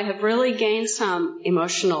 that's where I have really gained some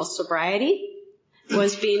emotional sobriety,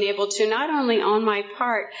 was being able to not only own my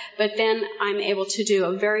part, but then I'm able to do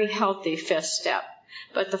a very healthy 5th step.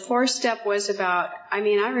 But the 4th step was about, I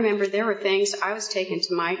remember there were things I was taking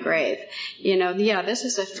to my grave. This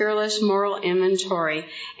is a fearless moral inventory.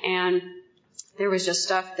 And there was just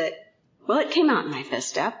stuff that, it came out in my 5th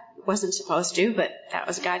step. It wasn't supposed to, but that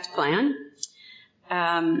was God's plan.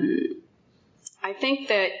 I think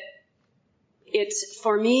that it's,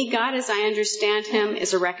 for me, God as I understand Him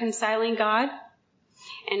is a reconciling God.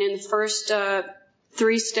 And in the first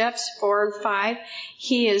 3 steps, 4 and 5,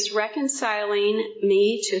 He is reconciling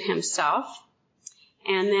me to Himself.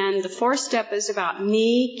 And then the 4th step is about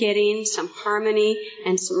me getting some harmony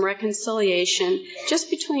and some reconciliation just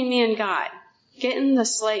between me and God. Getting the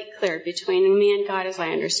slate cleared between me and God as I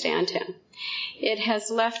understand Him. It has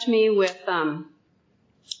left me with,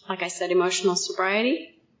 like I said, emotional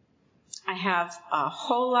sobriety. I have a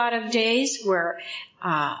whole lot of days where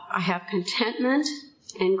I have contentment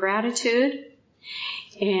and gratitude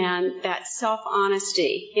and that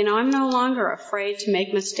self-honesty. I'm no longer afraid to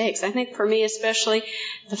make mistakes. I think for me especially,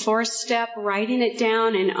 the 4th step, writing it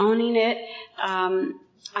down and owning it,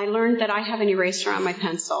 I learned that I have an eraser on my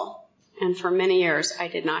pencil. And for many years, I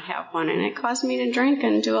did not have one, and it caused me to drink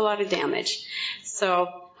and do a lot of damage. So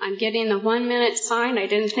I'm getting the 1-minute sign. I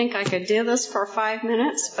didn't think I could do this for 5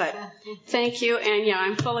 minutes, but thank you. And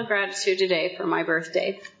I'm full of gratitude today for my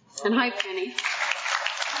birthday. And hi, Penny.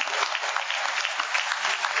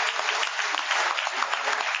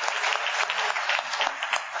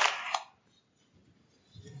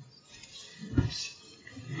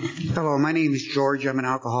 Hello, my name is George. I'm an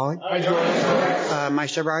alcoholic. Hi, George. My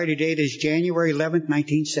sobriety date is January 11th,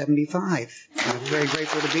 1975. I'm very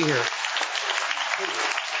grateful to be here.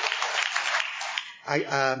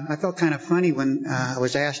 I felt kind of funny when I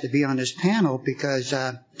was asked to be on this panel because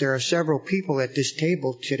there are several people at this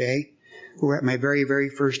table today who were at my very, very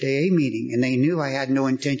first AA meeting, and they knew I had no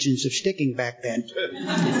intentions of sticking back then.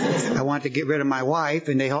 I wanted to get rid of my wife,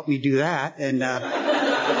 and they helped me do that, and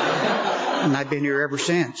I've been here ever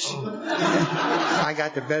since. I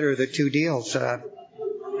got the better of the two deals. When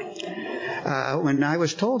I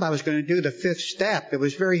was told I was going to do the 5th step, it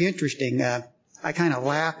was very interesting. I kind of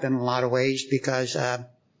laughed in a lot of ways because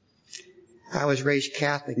I was raised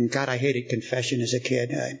Catholic, and God, I hated confession as a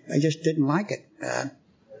kid. I just didn't like it.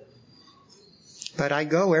 But I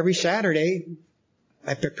go every Saturday.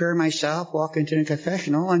 I prepare myself, walk into the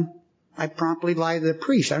confessional, and I promptly lie to the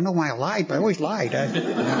priest. I don't know why I lied, but I always lied.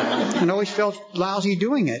 I always felt lousy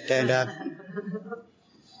doing it.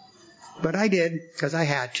 But I did because I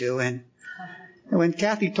had to. And when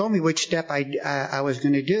Kathy told me which step I was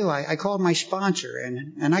going to do, I called my sponsor.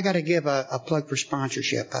 And I got to give a plug for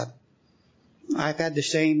sponsorship. I've had the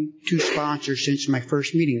same 2 sponsors since my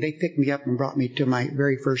first meeting. They picked me up and brought me to my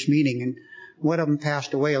very first meeting. And one of them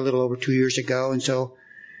passed away a little over 2 years ago. And so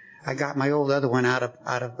I got my old other one out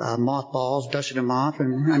of mothballs, dusted him off,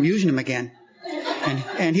 and I'm using him again.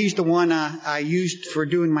 And he's the one I used for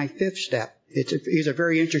doing my 5th step. He's a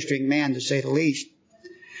very interesting man, to say the least.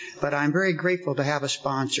 But I'm very grateful to have a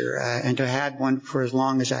sponsor and to have had one for as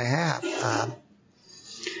long as I have.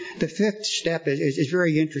 The fifth step is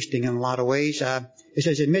very interesting in a lot of ways. It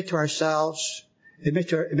says admit to ourselves, admit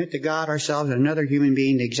to God, ourselves, and another human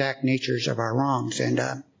being the exact natures of our wrongs.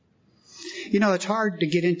 And it's hard to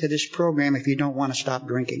get into this program if you don't want to stop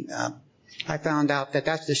drinking. I found out that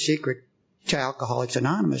that's the secret to Alcoholics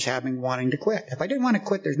Anonymous, wanting to quit. If I didn't want to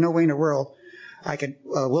quit, there's no way in the world I could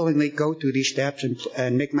willingly go through these steps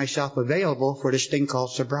and make myself available for this thing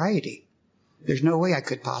called sobriety. There's no way I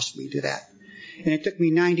could possibly do that. And it took me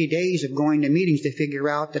 90 days of going to meetings to figure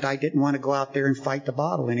out that I didn't want to go out there and fight the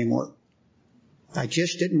bottle anymore. I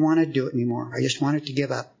just didn't want to do it anymore. I just wanted to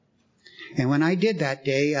give up. And when I did that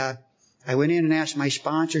day, I went in and asked my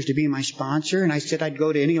sponsors to be my sponsor, and I said I'd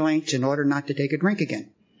go to any lengths in order not to take a drink again.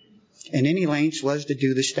 And any lengths was to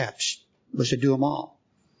do the steps, was to do them all.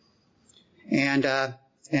 And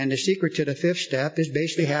the secret to the fifth step is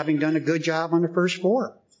basically having done a good job on the first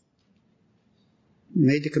four.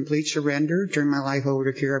 Made the complete surrender, turned my life over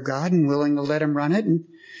to the care of God, and willing to let Him run it and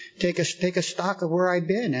take a stock of where I've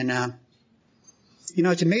been. And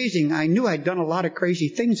it's amazing. I knew I'd done a lot of crazy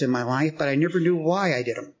things in my life, but I never knew why I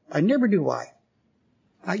did them. I never knew why.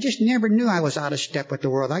 I just never knew I was out of step with the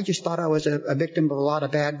world. I just thought I was a victim of a lot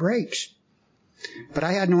of bad breaks. But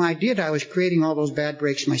I had no idea that I was creating all those bad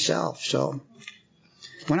breaks myself. So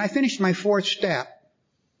when I finished my fourth step,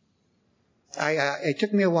 it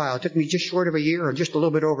took me a while. It took me just short of a year or just a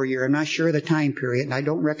little bit over a year. I'm not sure of the time period, and I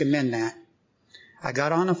don't recommend that. I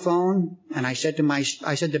got on the phone, and I said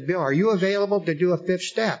to Bill, are you available to do a fifth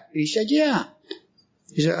step? He said, yeah.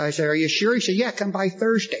 I said, are you sure? He said, yeah, come by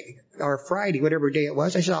Thursday or Friday, whatever day it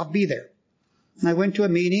was. I said, I'll be there. And I went to a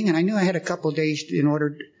meeting, and I knew I had a couple of days in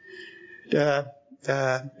order to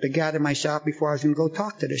gather myself before I was going to go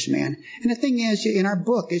talk to this man. And the thing is, in our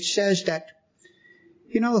book, it says that,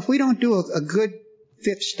 if we don't do a good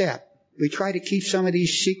fifth step, we try to keep some of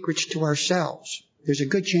these secrets to ourselves, there's a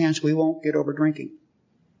good chance we won't get over drinking.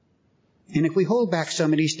 And if we hold back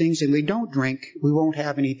some of these things and we don't drink, we won't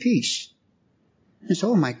have any peace. And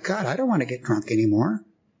so, oh my God, I don't want to get drunk anymore.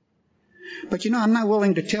 But I'm not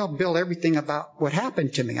willing to tell Bill everything about what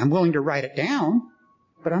happened to me. I'm willing to write it down,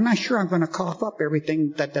 but I'm not sure I'm going to cough up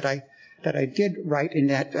everything that I did right in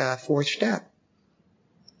that fourth step.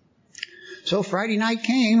 So Friday night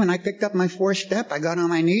came, and I picked up my fourth step. I got on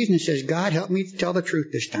my knees and says, God, help me to tell the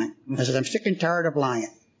truth this time. I said, I'm sick and tired of lying.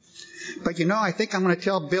 But I think I'm going to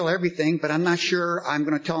tell Bill everything, but I'm not sure I'm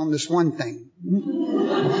going to tell him this one thing.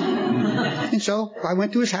 And so I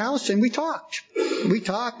went to his house, and we talked. We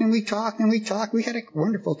talked, and we talked, and we talked. We had a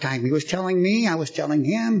wonderful time. He was telling me, I was telling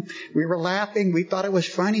him. We were laughing. We thought it was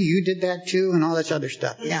funny. You did that too, and all this other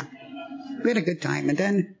stuff. Yeah. We had a good time. And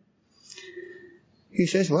then he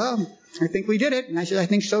says, well, I think we did it. And I said, I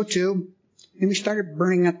think so too. And we started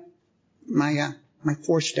burning up my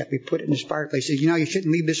fourth step. We put it in his fireplace. He said, you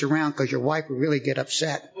shouldn't leave this around because your wife would really get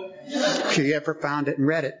upset if she ever found it and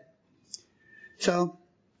read it. So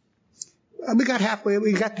we got halfway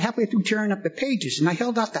through tearing up the pages, and I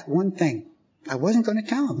held out that one thing. I wasn't going to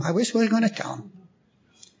tell him. I was going to tell him.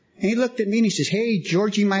 And he looked at me and he says, hey,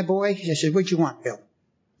 Georgie, my boy. I said, what'd you want, Bill?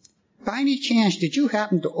 By any chance, did you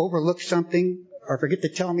happen to overlook something or forget to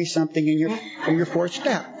tell me something in your fourth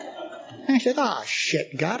step? And I said, oh,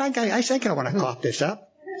 shit, God, I think I want to cough this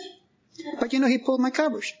up. But he pulled my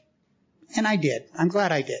covers. And I did. I'm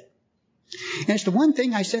glad I did. And it's the one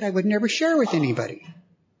thing I said I would never share with anybody.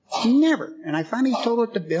 Never. And I finally told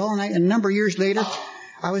it to Bill, and a number of years later,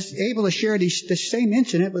 I was able to share this same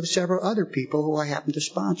incident with several other people who I happened to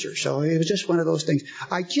sponsor. So it was just one of those things.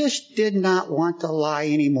 I just did not want to lie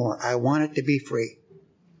anymore. I wanted to be free.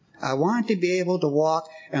 I wanted to be able to walk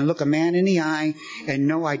and look a man in the eye and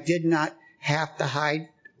know I did not have to hide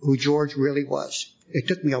who George really was. It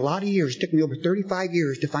took me a lot of years. It took me over 35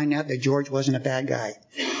 years to find out that George wasn't a bad guy.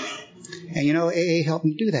 And AA helped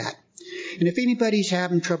me do that. And if anybody's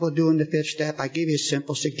having trouble doing the fifth step, I give you a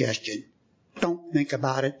simple suggestion. Don't think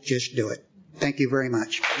about it, just do it. Thank you very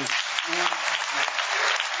much.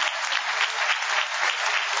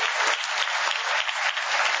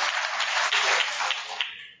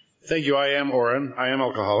 Thank you. I am Orrin. I am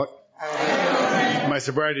alcoholic. My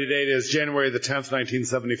sobriety date is January the 10th,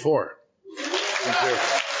 1974. Thank you.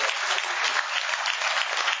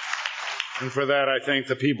 And for that, I thank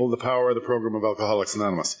the people, the power of the program of Alcoholics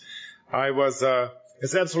Anonymous.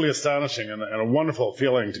 It's absolutely astonishing and a wonderful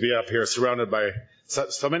feeling to be up here surrounded by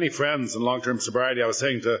so many friends in long-term sobriety. I was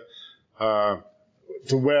saying to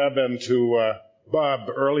Webb and to Bob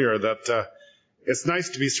earlier that it's nice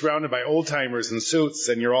to be surrounded by old-timers in suits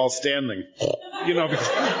and you're all standing.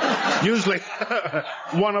 Because usually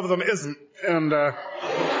one of them isn't. And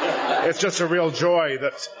it's just a real joy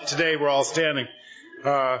that today we're all standing.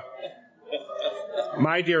 My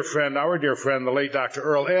dear friend, our dear friend, the late Dr.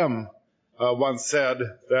 Earl M., once said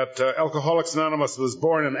that Alcoholics Anonymous was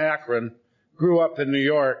born in Akron, grew up in New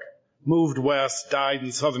York, moved west, died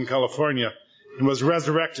in Southern California, and was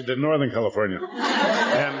resurrected in Northern California.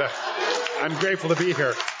 And I'm grateful to be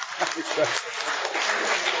here.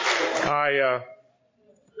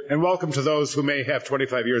 And welcome to those who may have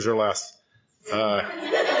 25 years or less,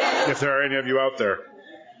 if there are any of you out there.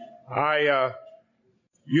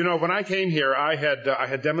 When I came here, I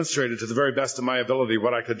had demonstrated to the very best of my ability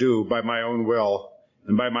what I could do by my own will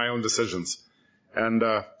and by my own decisions. And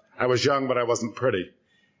I was young, but I wasn't pretty.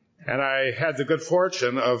 And I had the good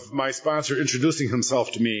fortune of my sponsor introducing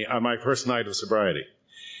himself to me on my first night of sobriety.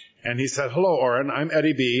 And he said, "Hello, Orrin, I'm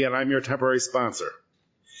Eddie B., and I'm your temporary sponsor."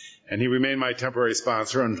 And he remained my temporary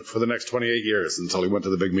sponsor for the next 28 years until he went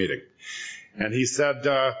to the big meeting. And he said,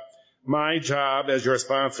 "My job as your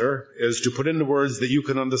sponsor is to put into words that you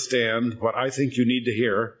can understand what I think you need to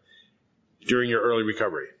hear during your early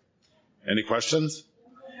recovery. Any questions?"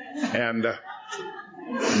 And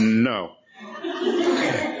no.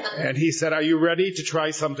 And he said, "Are you ready to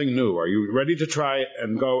try something new? Are you ready to try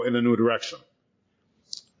and go in a new direction?"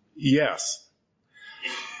 Yes.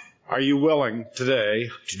 Are you willing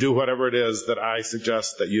today to do whatever it is that I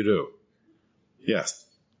suggest that you do? Yes.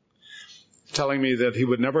 Telling me that he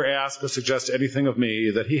would never ask or suggest anything of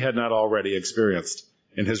me that he had not already experienced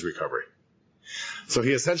in his recovery. So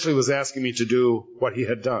he essentially was asking me to do what he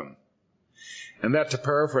had done. And that, to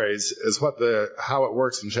paraphrase, is how it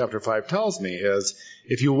works in Chapter 5 tells me is,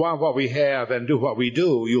 if you want what we have and do what we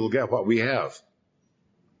do, you will get what we have.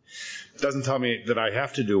 It doesn't tell me that I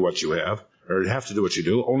have to do what you have, or have to do what you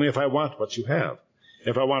do, only if I want what you have.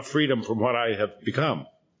 If I want freedom from what I have become.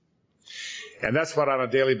 And that's what on a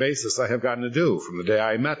daily basis I have gotten to do from the day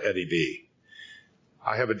I met Eddie B.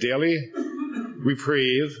 I have a daily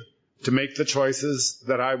reprieve to make the choices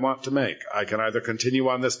that I want to make. I can either continue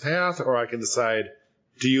on this path or I can decide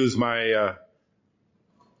to use my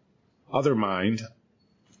other mind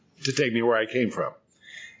to take me where I came from.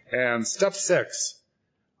 And step 6,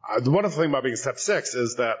 the wonderful thing about being step 6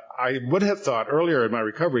 is that I would have thought earlier in my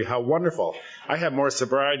recovery how wonderful. I have more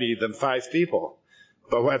sobriety than 5 people.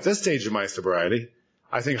 But at this stage of my sobriety,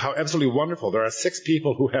 I think how absolutely wonderful. There are 6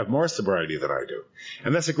 people who have more sobriety than I do.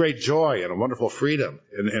 And that's a great joy and a wonderful freedom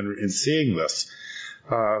in seeing this.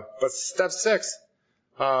 But step 6,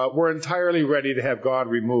 we're entirely ready to have God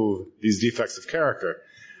remove these defects of character.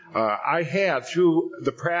 I had, through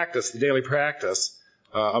the practice, the daily practice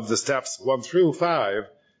of the steps 1 through 5,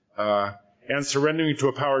 and surrendering to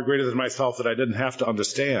a power greater than myself that I didn't have to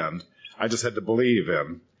understand, I just had to believe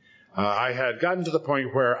in. I had gotten to the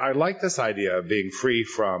point where I liked this idea of being free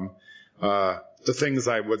from the things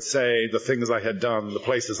I would say, the things I had done, the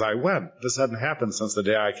places I went. This hadn't happened since the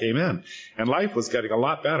day I came in. And life was getting a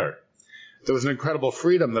lot better. There was an incredible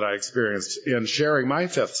freedom that I experienced in sharing my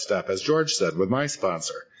 5th step, as George said, with my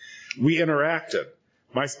sponsor. We interacted.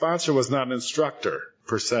 My sponsor was not an instructor,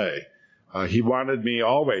 per se. He wanted me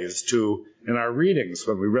always to, in our readings,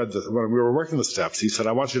 when we were working the steps, he said,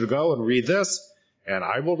 "I want you to go and read this, and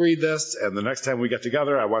I will read this, and the next time we get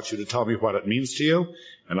together, I want you to tell me what it means to you,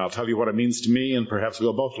 and I'll tell you what it means to me, and perhaps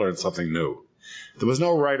we'll both learn something new." There was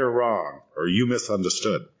no right or wrong, or you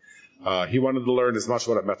misunderstood. He wanted to learn as much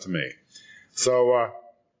what it meant to me. So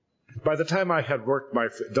by the time I had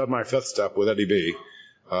done my 5th step with Eddie B.,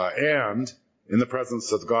 and in the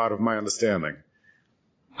presence of the God of my understanding,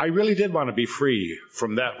 I really did want to be free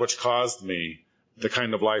from that which caused me the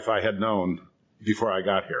kind of life I had known before I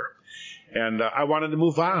got here. And I wanted to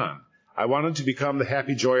move on. I wanted to become the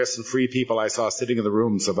happy, joyous, and free people I saw sitting in the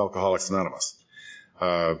rooms of Alcoholics Anonymous.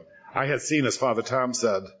 I had seen, as Father Tom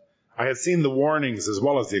said, I had seen the warnings as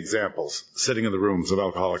well as the examples sitting in the rooms of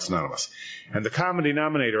Alcoholics Anonymous. And the common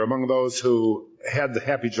denominator among those who had the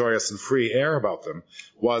happy, joyous, and free air about them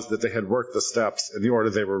was that they had worked the steps in the order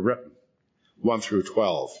they were written, 1 through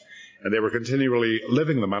 12. And they were continually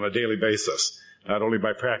living them on a daily basis, not only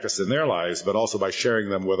by practice in their lives, but also by sharing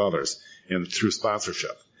them with others through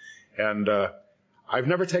sponsorship. And I've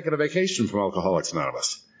never taken a vacation from Alcoholics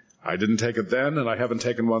Anonymous. I didn't take it then, and I haven't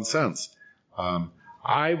taken one since.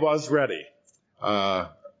 I was ready.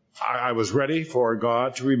 I was ready for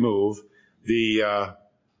God to remove the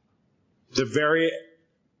very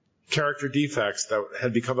character defects that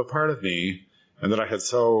had become a part of me and that I had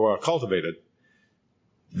so cultivated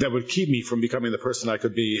that would keep me from becoming the person I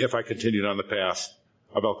could be if I continued on the path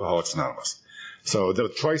of Alcoholics Anonymous. So the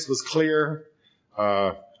choice was clear.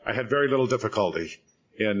 I had very little difficulty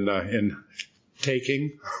in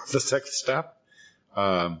taking the sixth step.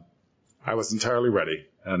 I was entirely ready.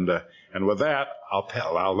 And with that,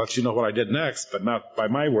 I'll let you know what I did next, but not by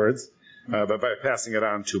my words, but by passing it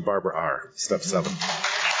on to Barbara R., step 7.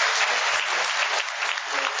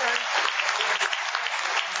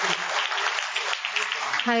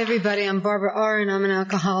 Hi, everybody. I'm Barbara R., and I'm an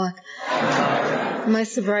alcoholic. My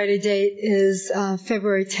sobriety date is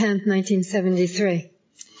February 10th, 1973.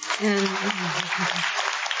 And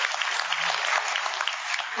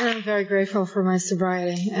I'm very grateful for my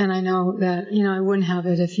sobriety, and I know that, I wouldn't have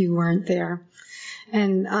it if you weren't there.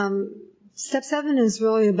 And step 7 is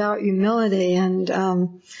really about humility, and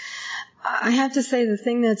I have to say the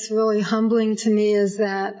thing that's really humbling to me is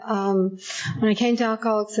that when I came to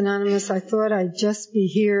Alcoholics Anonymous, I thought I'd just be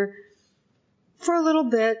here for a little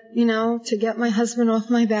bit, to get my husband off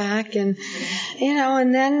my back, and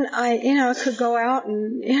then I could go out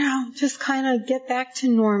and, just kind of get back to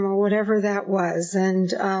normal, whatever that was. And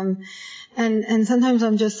sometimes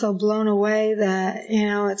I'm just so blown away that,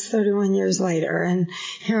 it's 31 years later, and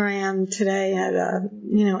here I am today at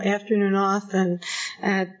afternoon off and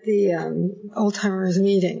at the old timers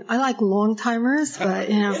meeting. I like long timers, but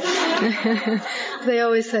they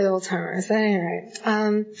always say old timers. At any rate,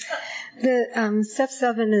 the step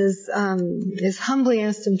 7 is humbly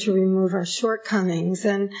asked him to remove our shortcomings,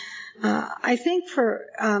 and I think for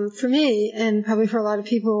me, and probably for a lot of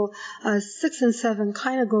people, 6 and 7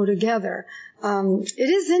 kind of go together. It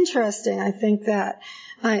is interesting, I think, that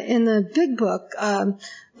in the big book, the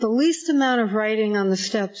least amount of writing on the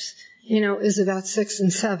steps, is about 6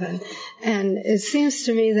 and 7, and it seems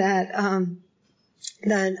to me that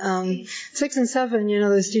 6 and 7,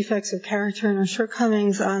 those defects of character and our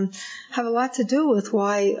shortcomings, have a lot to do with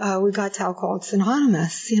why we got to Alcoholics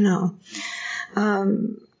Anonymous.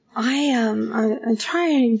 I'm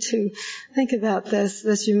trying to think about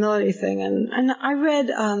this humility thing, and I read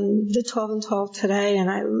the 12 and 12 today, and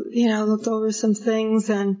I looked over some things,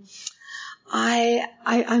 and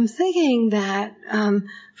I'm thinking that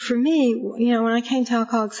for me, when I came to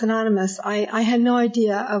Alcoholics Anonymous, I had no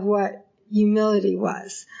idea of what humility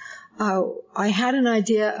was. I had an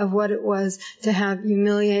idea of what it was to have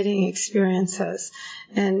humiliating experiences.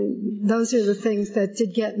 And those are the things that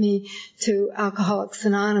did get me to Alcoholics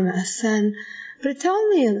Anonymous. But it told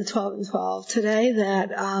me in the 12 and 12 today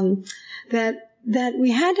that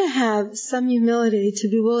we had to have some humility to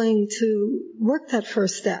be willing to work that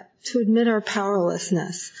first step, to admit our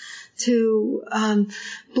powerlessness, to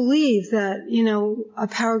believe that, a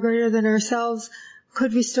power greater than ourselves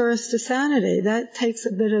could restore us to sanity. That takes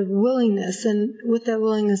a bit of willingness, and with that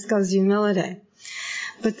willingness goes humility.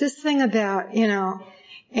 But this thing about,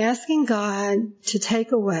 asking God to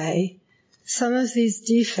take away some of these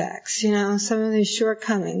defects, some of these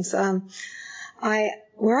shortcomings.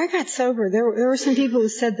 Where I got sober, there were some people who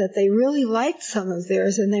said that they really liked some of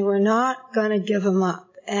theirs and they were not going to give them up.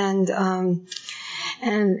 And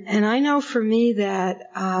I know for me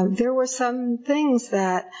that there were some things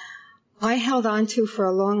that I held on to for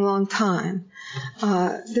a long, long time.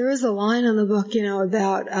 There is a line in the book,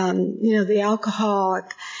 about, the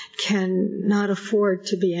alcoholic can not afford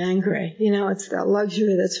to be angry. It's that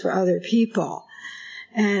luxury that's for other people.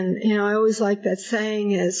 And, I always like that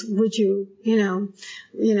saying is, would you,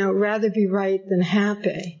 rather be right than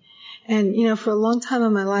happy? And, for a long time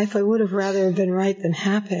in my life, I would have rather been right than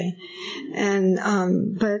happy. And,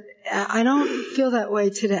 but I don't feel that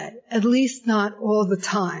way today, at least not all the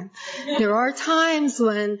time. There are times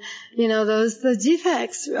when, the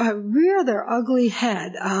defects rear their ugly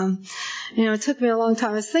head. It took me a long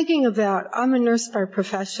time. I was thinking about, I'm a nurse by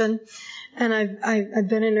profession, and I've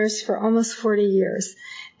been a nurse for almost 40 years.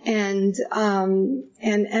 And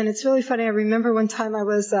it's really funny. I remember one time I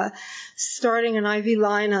was starting an IV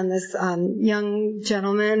line on this young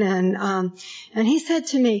gentleman, and he said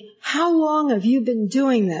to me, "How long have you been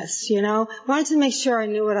doing this?" Wanted to make sure I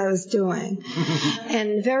knew what I was doing.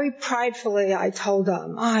 And very pridefully, I told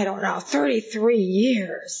him, I don't know, 33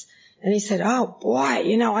 years. And he said, "Oh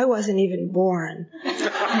boy, I wasn't even born."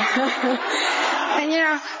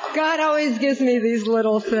 And God always gives me these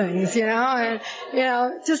little things, and,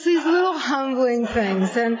 just these little humbling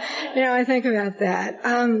things. And, I think about that.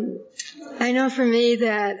 I know for me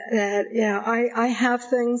that, I have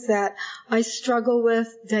things that I struggle with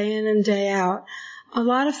day in and day out. A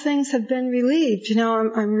lot of things have been relieved.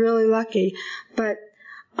 I'm really lucky. But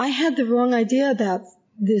I had the wrong idea about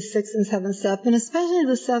the 6th and 7th step, and especially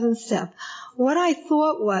the 7th step. What I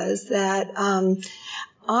thought was that,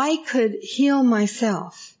 I could heal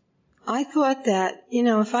myself. I thought that,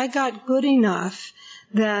 if I got good enough,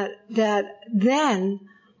 that then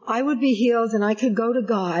I would be healed and I could go to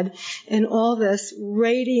God in all this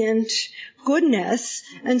radiant goodness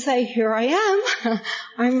and say, here I am.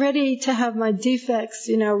 I'm ready to have my defects,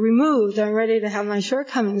 removed. I'm ready to have my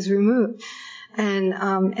shortcomings removed. And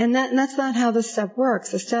that's not how the step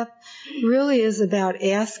works. The step really is about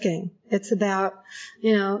asking. It's about,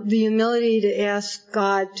 the humility to ask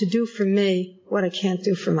God to do for me what I can't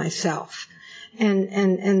do for myself.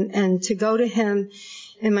 And to go to Him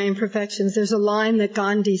in my imperfections. There's a line that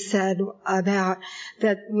Gandhi said about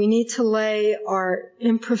that we need to lay our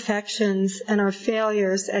imperfections and our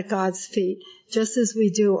failures at God's feet, just as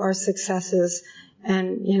we do our successes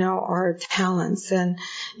and, our talents. And,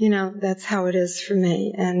 that's how it is for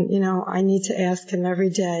me. And, I need to ask Him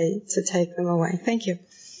every day to take them away. Thank you.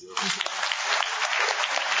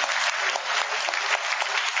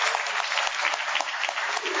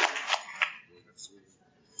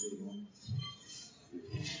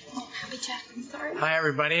 Hi,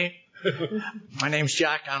 everybody. My name's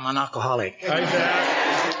Jack. I'm an alcoholic. Hi,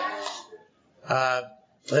 Jack.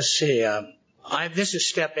 Let's see. This is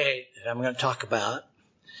step 8 that I'm going to talk about.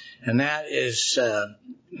 And that is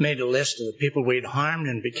made a list of the people we'd harmed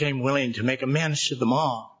and became willing to make amends to them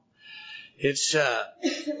all. It's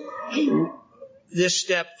this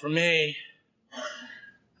step for me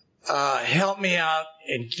helped me out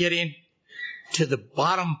in getting to the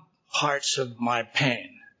bottom parts of my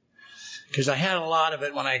pain. Because I had a lot of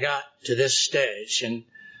it when I got to this stage, and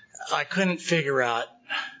I couldn't figure out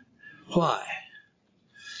why.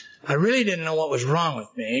 I really didn't know what was wrong with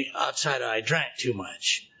me outside of I drank too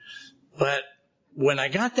much. But when I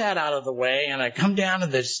got that out of the way and I come down to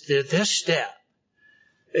this step,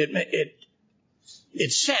 it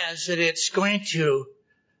says that it's going to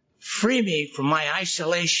free me from my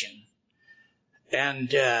isolation,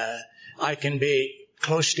 and I can be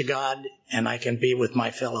close to God and I can be with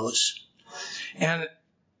my fellows. And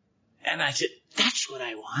I said, that's what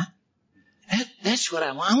I want. That's what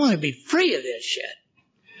I want. I want to be free of this shit.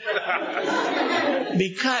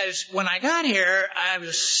 Because when I got here, I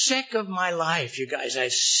was sick of my life, you guys. I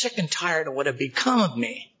was sick and tired of what had become of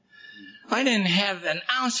me. I didn't have an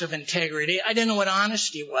ounce of integrity. I didn't know what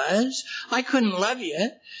honesty was. I couldn't love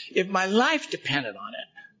you if my life depended on it.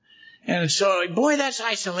 And so, boy, that's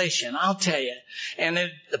isolation, I'll tell you. And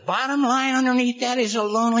the bottom line underneath that is a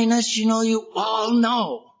loneliness, you all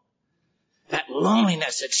know. That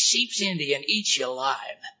loneliness that seeps into you and eats you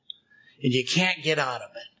alive. And you can't get out of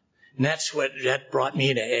it. And that brought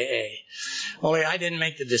me to AA. Only I didn't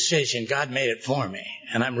make the decision. God made it for me.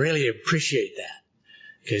 And I really appreciate that.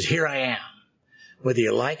 Because here I am. Whether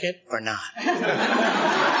you like it or not.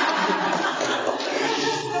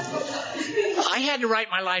 I had to write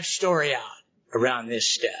my life story out around this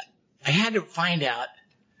step. I had to find out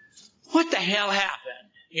what the hell happened.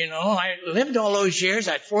 I lived all those years.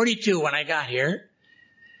 I was 42 when I got here.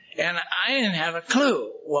 And I didn't have a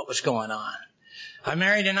clue what was going on. I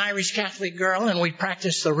married an Irish Catholic girl, and we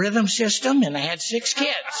practiced the rhythm system, and I had 6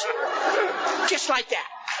 kids. Just like that.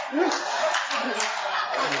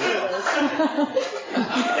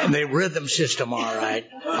 And the rhythm system, all right.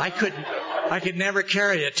 I could never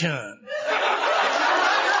carry a tune.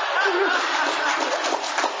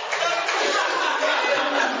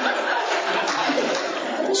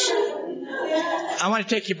 I want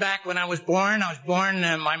to take you back when I was born.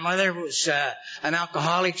 My mother was an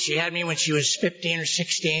alcoholic. She had me when she was 15 or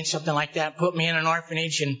 16, something like that, put me in an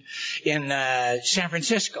orphanage in San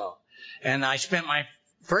Francisco. And I spent my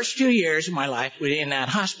first 2 years of my life in that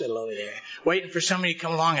hospital over there, waiting for somebody to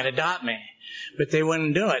come along and adopt me. But they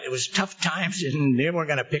wouldn't do it. It was tough times, and they weren't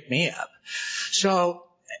going to pick me up. So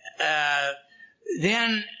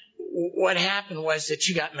then what happened was that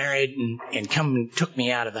she got married and come and took me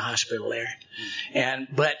out of the hospital there.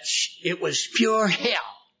 But it was pure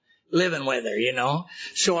hell living with her,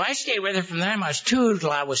 So I stayed with her from the time I was 2 till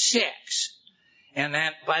I was 6. And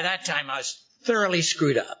by that time I was thoroughly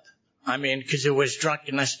screwed up. I mean, because it was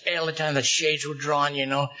drunkenness all the time. The shades were drawn,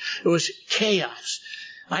 It was chaos.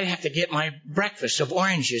 I'd have to get my breakfast of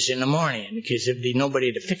oranges in the morning because there'd be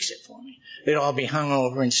nobody to fix it for me. They'd all be hung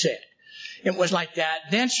over and sick. It was like that.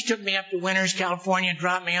 Then she took me up to Winters, California,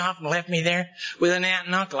 dropped me off and left me there with an aunt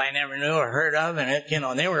and uncle I never knew or heard of. And,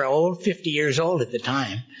 they were old, 50 years old at the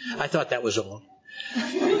time. I thought that was old.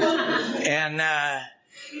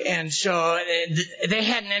 And so they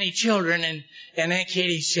hadn't any children. And Aunt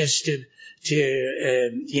Katie says that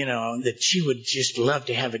she would just love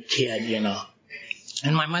to have a kid,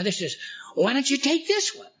 And my mother says, why don't you take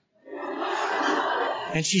this one?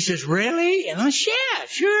 And she says, really? And I said, yeah,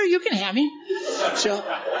 sure, you can have him. So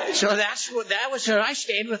that was what I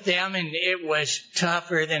stayed with them, and it was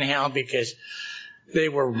tougher than hell because they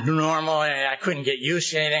were normal and I couldn't get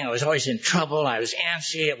used to anything. I was always in trouble. I was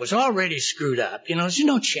antsy. It was already screwed up. There's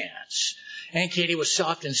no chance. Aunt Katie was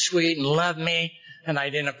soft and sweet and loved me, and I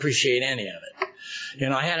didn't appreciate any of it.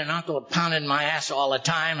 I had an uncle that pounded my ass all the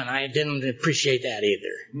time, and I didn't appreciate that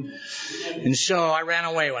either. And so I ran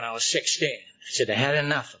away when I was 16. I said I had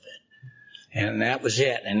enough of it. And that was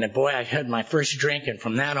it. And boy, I had my first drink, and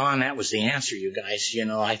from that on, that was the answer, you guys.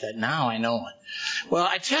 I thought, now I know it. Well,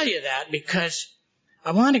 I tell you that because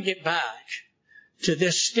I want to get back to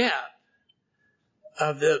this step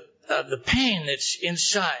of the pain that's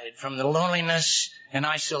inside from the loneliness and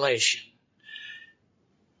isolation.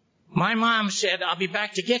 My mom said, I'll be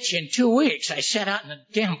back to get you in 2 weeks. I sat out in the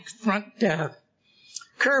damn front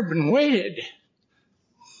curb and waited.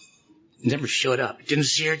 Never showed up. Didn't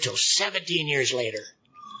see her till 17 years later.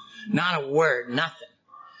 Not a word, nothing.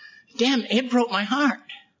 Damn, it broke my heart.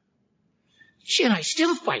 Shit, I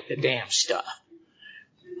still fight the damn stuff.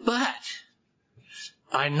 But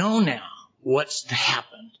I know now what's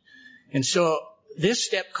happened. And so this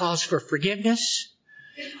step calls for forgiveness.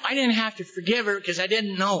 I didn't have to forgive her because I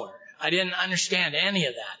didn't know her. I didn't understand any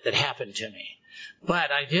of that happened to me.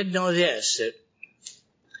 But I did know this,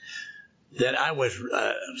 that I was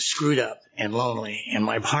screwed up and lonely, and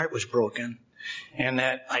my heart was broken, and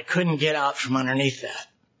that I couldn't get out from underneath that.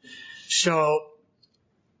 So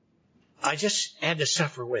I just had to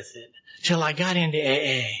suffer with it till I got into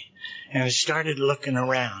AA and I started looking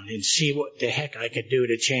around and see what the heck I could do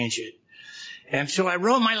to change it. And so I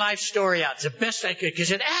wrote my life story out the best I could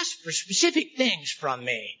because it asked for specific things from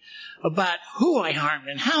me about who I harmed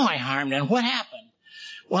and how I harmed and what happened.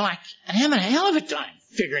 Well, I'm having a hell of a time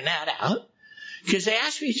figuring that out because they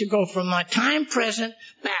asked me to go from my time present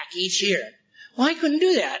back each year. Well, I couldn't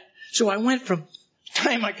do that. So I went from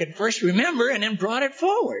time I could first remember and then brought it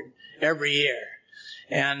forward every year.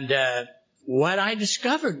 And what I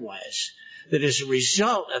discovered was that as a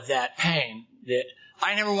result of that pain, that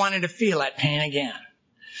I never wanted to feel that pain again.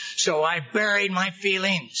 So I buried my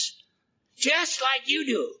feelings, just like you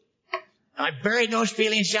do. I buried those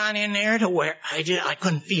feelings down in there to where I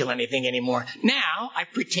couldn't feel anything anymore. Now I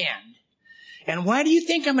pretend. And why do you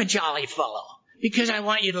think I'm a jolly fellow? Because I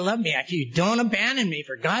want you to love me. You don't abandon me,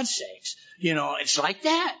 for God's sakes. It's like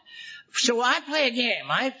that. So I play a game.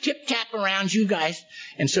 I tip-tap around you guys,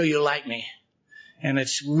 and so you like me. And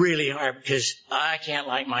it's really hard because I can't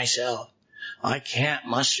like myself. I can't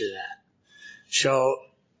muster that. So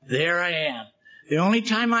there I am. The only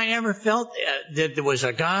time I ever felt that there was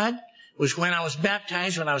a God was when I was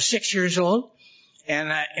baptized when I was 6 years old.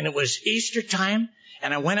 And it was Easter time.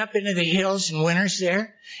 And I went up into the hills in winters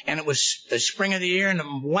there. And it was the spring of the year and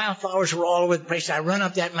the wildflowers were all over the place. I run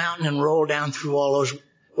up that mountain and roll down through all those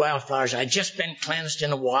wildflowers. I'd just been cleansed in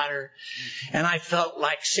the water, and I felt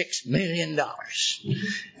like $6 million.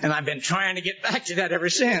 And I've been trying to get back to that ever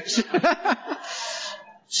since.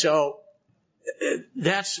 So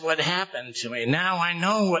that's what happened to me. Now I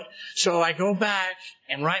know so I go back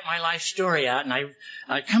and write my life story out, and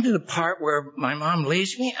I come to the part where my mom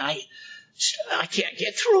leaves me. I can't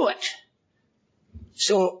get through it.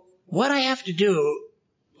 So what I have to do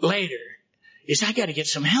later is I got to get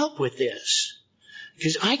some help with this.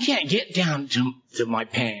 Because I can't get down to my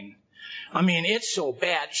pain. I mean, it's so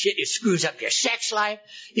bad. Shit, it screws up your sex life.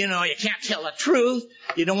 You can't tell the truth.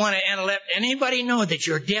 You don't want to let anybody know that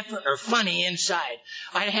you're different or funny inside.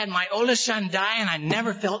 I had my oldest son die, and I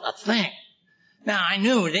never felt a thing. Now, I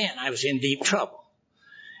knew then I was in deep trouble.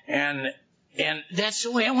 And that's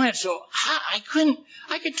the way I went. So I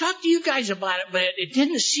could talk to you guys about it, but it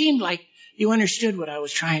didn't seem like you understood what I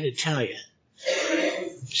was trying to tell you.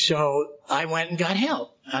 So I went and got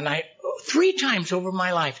help. And 3 times over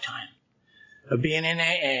my lifetime of being in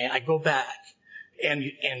AA, I go back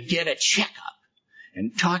and get a checkup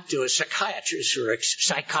and talk to a psychiatrist or a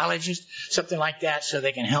psychologist, something like that, so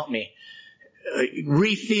they can help me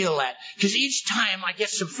re-feel that. Because each time I get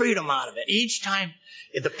some freedom out of it. Each time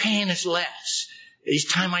the pain is less. Each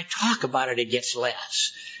time I talk about it, it gets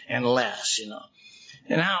less and less,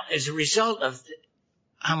 And now, as a result of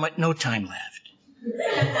how much, no time left.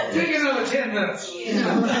 Take another 10 minutes.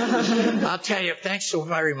 I'll tell you, thanks so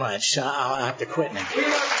very much. I'll have to quit now.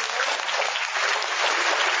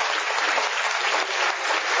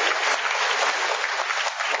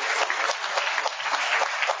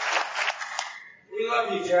 We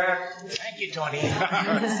love you, Jack. Thank you, Tony.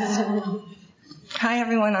 Hi,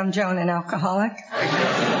 everyone. I'm Joan, an alcoholic.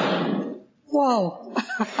 Whoa.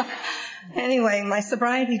 Anyway, my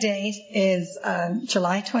sobriety date is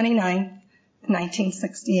July 29th,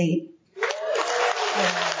 1968.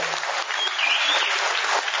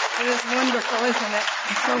 is wonderful, isn't it?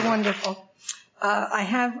 It's so wonderful. I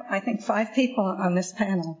have, I think, 5 people on this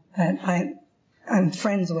panel that I'm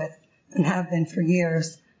friends with and have been for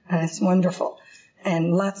years, and it's wonderful.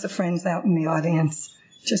 And lots of friends out in the audience.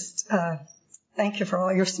 Just thank you for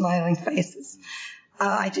all your smiling faces.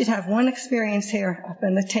 I did have one experience here up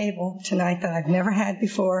on the table tonight that I've never had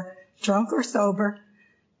before, drunk or sober.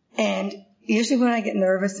 And usually when I get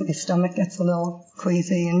nervous, my stomach gets a little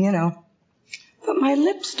queasy and, but my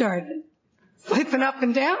lips started flipping up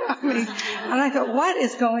and down on me. And I thought, what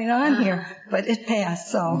is going on here? But it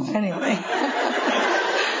passed, so anyway.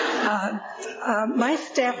 My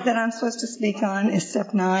step that I'm supposed to speak on is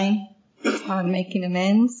step 9, on making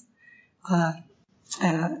amends.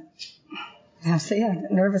 Now, see, I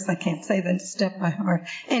get nervous. I can't say the step by heart.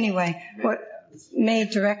 Anyway, what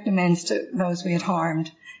made direct amends to those we had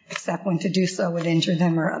harmed, except when to do so would injure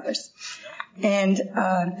them or others. And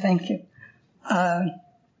thank you.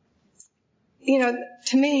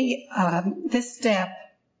 To me, this step,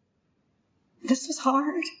 this was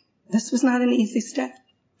hard. This was not an easy step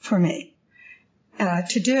for me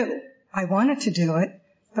to do. I wanted to do it,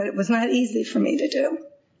 but it was not easy for me to do.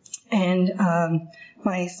 And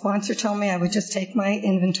my sponsor told me I would just take my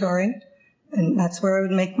inventory, and that's where I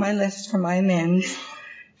would make my list for my amends.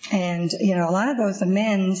 And, a lot of those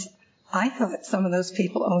amends, I thought some of those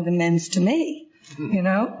people owed amends to me,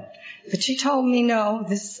 But she told me, no,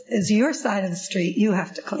 this is your side of the street. You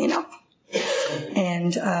have to clean up.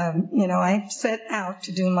 And, I set out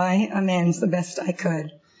to do my amends the best I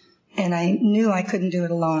could. And I knew I couldn't do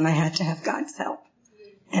it alone. I had to have God's help.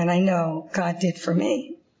 And I know God did for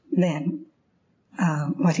me then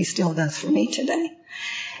what he still does for me today.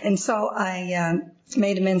 And so I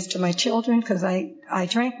made amends to my children because I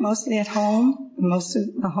drank mostly at home. Most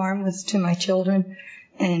of the harm was to my children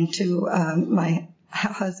and to my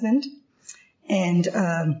husband. And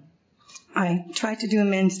I tried to do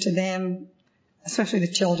amends to them, especially the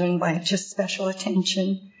children, by just special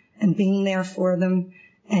attention and being there for them.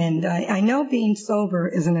 And I know being sober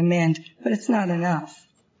is an amend, but it's not enough.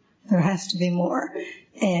 There has to be more.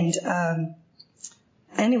 And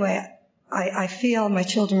anyway, I feel my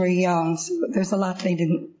children were young, so there's a lot they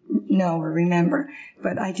didn't know or remember.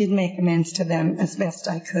 But I did make amends to them as best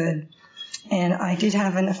I could. And I did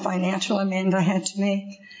have a financial amend I had to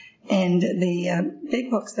make. And the big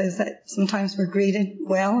book says that sometimes we're greeted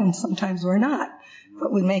well and sometimes we're not.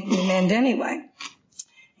 But we make the amend anyway.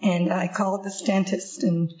 And I called the dentist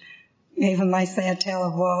and gave him my sad tale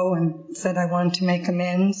of woe and said I wanted to make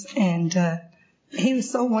amends. And he was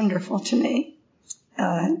so wonderful to me.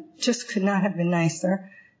 Just could not have been nicer.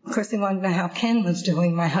 Of course, he wanted to know how Ken was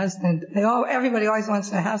doing, my husband. Everybody always wants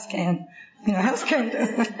to know, how's Ken? How's Ken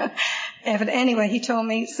doing? But anyway, he told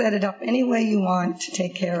me, set it up any way you want to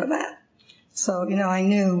take care of that. So, I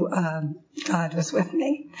knew God was with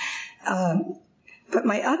me. But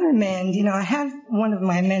my other amend, I have one of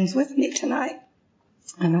my amends with me tonight,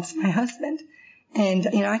 and that's my husband. And,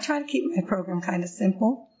 I try to keep my program kind of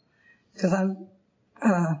simple, because I'm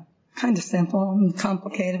kind of simple. I'm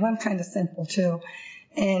complicated, but I'm kind of simple, too.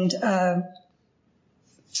 And,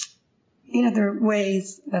 there are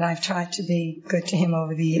ways that I've tried to be good to him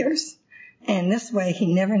over the years. And this way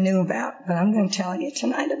he never knew about, but I'm going to tell you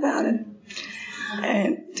tonight about it.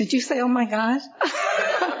 And did you say, oh my God?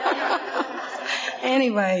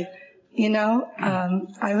 Anyway,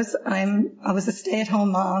 I was a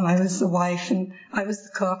stay-at-home mom. I was the wife and I was the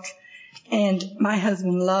cook. And my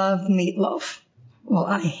husband loved meatloaf. Well,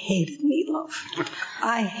 I hated meatloaf.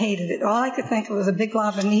 I hated it. All I could think of was a big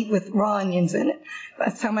glob of meat with raw onions in it.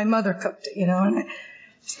 That's how my mother cooked it, and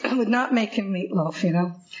I would not make him meatloaf,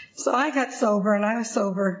 So I got sober, and I was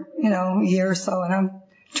sober, a year or so, and I'm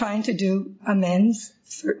trying to do amends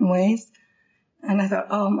certain ways. And I thought,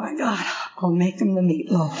 oh my God, I'll make him the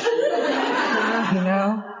meatloaf.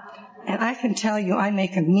 And I can tell you, I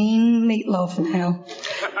make a mean meatloaf now.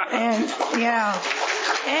 And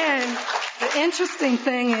and the interesting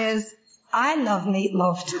thing is, I love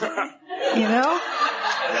meatloaf today,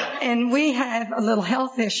 And we have a little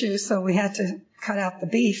health issue, so we had to cut out the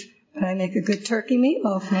beef. But I make a good turkey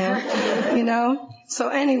meatloaf now, So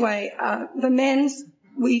anyway, the amends,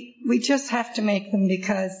 we just have to make them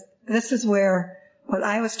because this is where what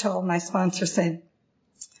I was told, my sponsor said,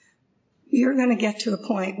 you're going to get to a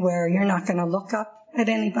point where you're not going to look up at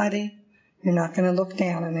anybody. You're not going to look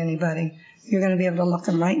down on anybody. You're going to be able to look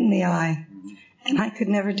them right in the eye. And I could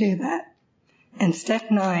never do that. And step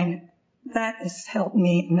 9, that has helped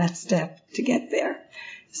me in that step to get there.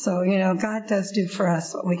 So, God does do for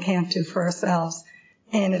us what we can't do for ourselves.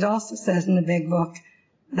 And it also says in the big book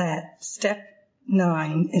that step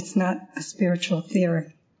 9, it's not a spiritual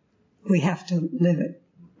theory. we have to live it.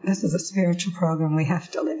 This is a spiritual program. We have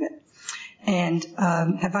to live it. And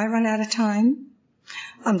have I run out of time?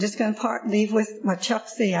 I'm just going to leave with what Chuck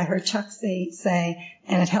C. I heard Chuck C. say,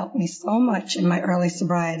 and it helped me so much in my early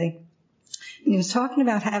sobriety. And he was talking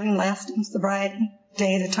about having lasting sobriety,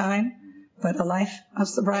 day at a time, but a life of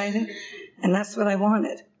sobriety. And that's what I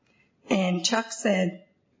wanted. And Chuck said,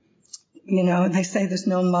 you know, they say there's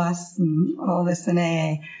no must and all this in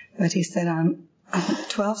AA, but he said on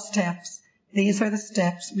 12 steps, these are the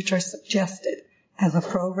steps which are suggested as a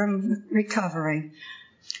program of recovery.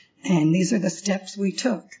 And these are the steps we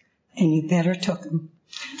took, and you better took them.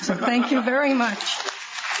 So thank you very much.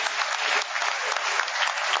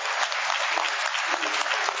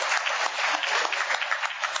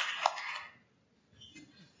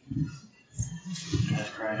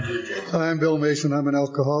 Hi, I'm Bill Mason. I'm an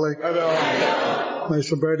alcoholic. Hello. My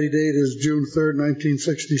sobriety date is June 3rd,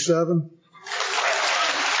 1967.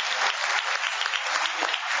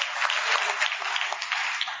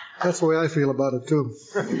 That's the way I feel about it, too.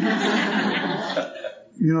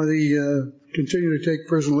 You know, the continue to take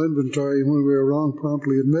personal inventory when we were wrong,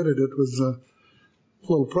 promptly admitted it was a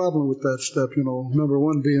little problem with that step, you know. Number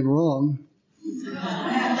one, being wrong,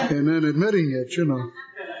 and then admitting it, you know.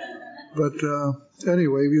 But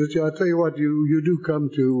anyway, I tell you what, you do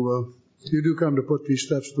come to put these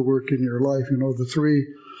steps to work in your life. You know, the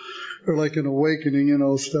three are like an awakening. You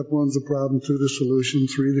know, step one's the problem, two the solution,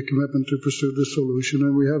 three the commitment to pursue the solution,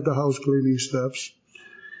 and we have the house cleaning steps,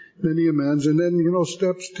 then the amends, and then, you know,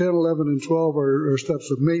 steps 10, 11, and 12 are steps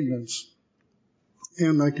of maintenance.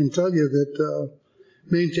 And I can tell you that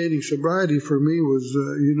maintaining sobriety for me was,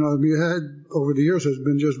 you know, over the years has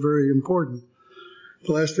been just very important.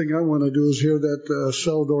 The last thing I want to do is hear that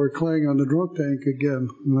cell door clang on the drunk tank again.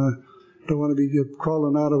 I don't want to be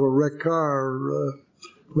crawling out of a wrecked car or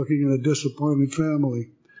looking at a disappointed family.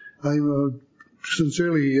 I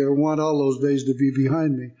sincerely want all those days to be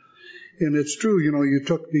behind me. And it's true, you know, you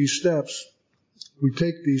took these steps. We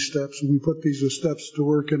take these steps and we put these steps to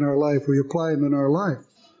work in our life. We apply them in our life.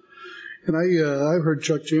 And I've heard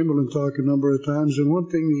Chuck Chamberlain talk a number of times, and one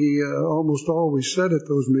thing he almost always said at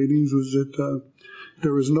those meetings was that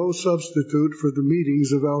there is no substitute for the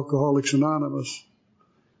meetings of Alcoholics Anonymous.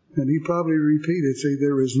 And he'd probably repeat it, say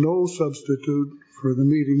there is no substitute for the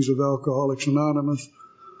meetings of Alcoholics Anonymous.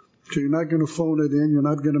 So you're not going to phone it in, you're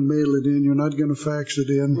not going to mail it in, you're not going to fax it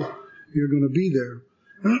in, you're going to be there.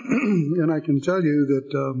 And I can tell you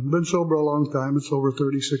that I've been sober a long time, it's over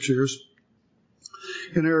 36 years.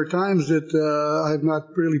 And there are times that I've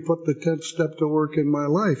not really put the 10th step to work in my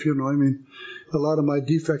life, you know. I mean, a lot of my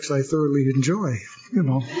defects I thoroughly enjoy, you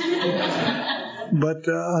know. But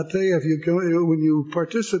I'll tell you, when you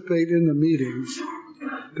participate in the meetings,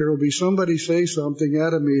 there will be somebody say something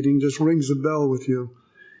at a meeting, just rings a bell with you.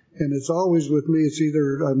 And it's always with me, it's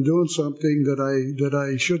either I'm doing something that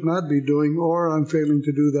I should not be doing, or I'm failing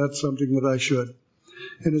to do that something that I should.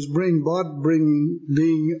 And it's being brought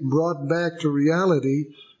back to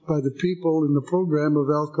reality by the people in the program of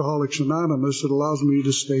Alcoholics Anonymous that allows me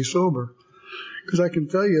to stay sober. Because I can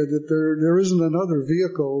tell you that there isn't another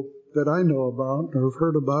vehicle that I know about or have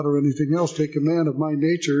heard about or anything else take a man of my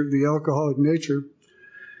nature, the alcoholic nature,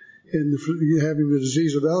 and having the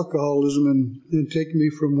disease of alcoholism and take me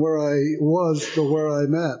from where I was to where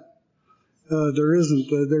I'm at. There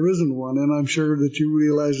isn't one, and I'm sure that you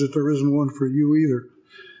realize that there isn't one for you either.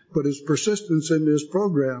 But it's persistence in this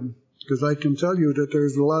program, because I can tell you that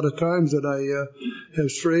there's a lot of times that I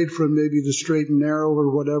have strayed from maybe the straight and narrow or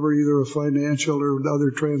whatever, either a financial or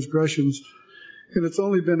other transgressions. And it's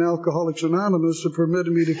only been Alcoholics Anonymous that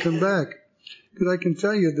permitted me to come back. Because I can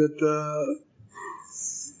tell you that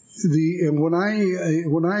when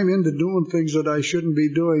I'm into doing things that I shouldn't be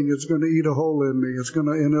doing, it's going to eat a hole in me.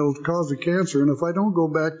 And it'll cause a cancer. And if I don't go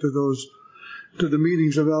back to the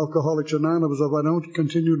meetings of Alcoholics Anonymous, if I don't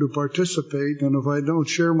continue to participate, and if I don't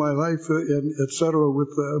share my life, etc.,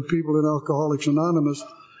 with people in Alcoholics Anonymous,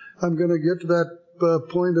 I'm going to get to that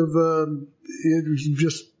point of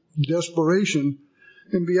just desperation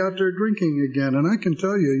and be out there drinking again. And I can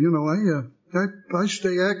tell you, you know, I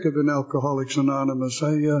stay active in Alcoholics Anonymous.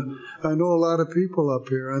 I know a lot of people up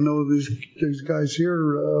here. I know these guys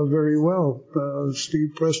here very well.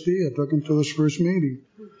 Steve Presti, I took him to his first meeting.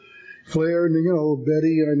 Claire, and you know,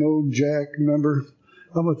 Betty, I know Jack. Remember,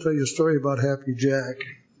 I'm going to tell you a story about Happy Jack.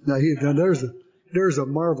 Now, there's a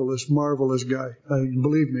marvelous, marvelous guy.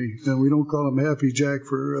 Believe me, and we don't call him Happy Jack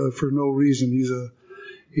for no reason.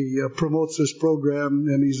 He promotes this program,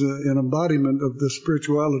 and he's an embodiment of the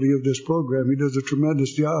spirituality of this program. He does a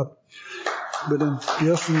tremendous job. But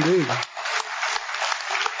yes, indeed.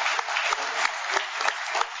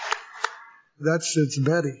 That's It's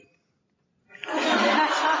Betty.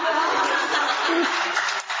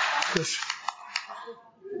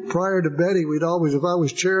 Prior to Betty, we'd always, if I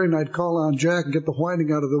was chairing, I'd call on Jack and get the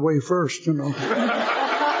whining out of the way first, you know.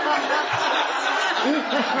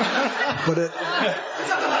 But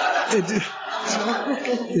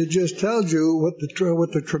it just tells you what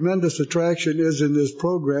the tremendous attraction is in this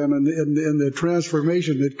program and the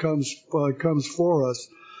transformation that comes for us.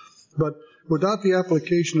 But without the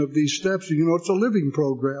application of these steps, you know, it's a living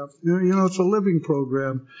program. You know, it's a living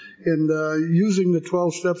program. And using the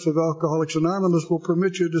 12 steps of Alcoholics Anonymous will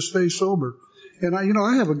permit you to stay sober. And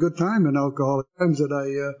I have a good time in alcohol. Times that I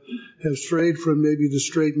have strayed from maybe the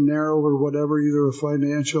straight and narrow or whatever, either a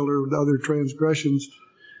financial or other transgressions.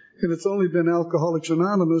 And it's only been Alcoholics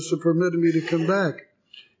Anonymous that permitted me to come back.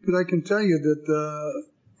 But I can tell you that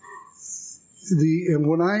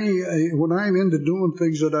when I'm into doing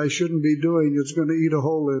things that I shouldn't be doing, it's going to eat a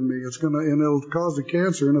hole in me. And it'll cause a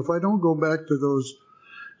cancer. And if I don't go back to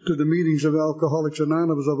the meetings of Alcoholics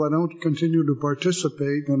Anonymous, if I don't continue to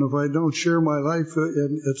participate, and if I don't share my life,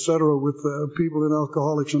 and et cetera, with people in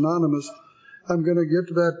Alcoholics Anonymous, I'm going to get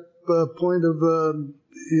to that point of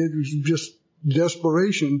just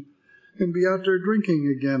desperation and be out there drinking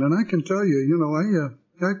again. And I can tell you, you know,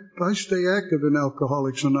 I stay active in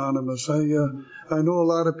Alcoholics Anonymous. I know a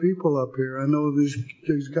lot of people up here. I know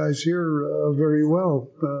these guys here very well.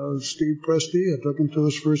 Steve Presti, I took him to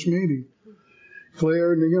his first meeting.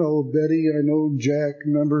 Claire, and you know, Betty, I know Jack.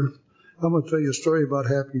 Remember, I'm going to tell you a story about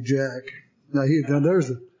Happy Jack. Now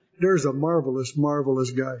there's a marvelous,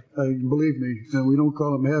 marvelous guy. Believe me, and we don't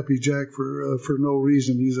call him Happy Jack for no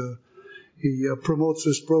reason. He promotes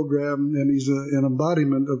this program, and he's an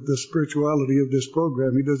embodiment of the spirituality of this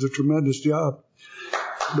program. He does a tremendous job.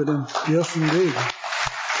 But yes, indeed.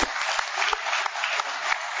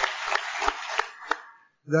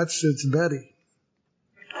 That's It's Betty.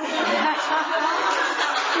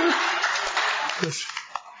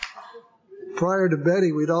 Prior to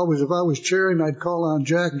Betty, we'd always, if I was chairing, I'd call on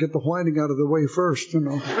Jack and get the whining out of the way first, you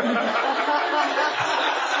know.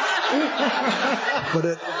 But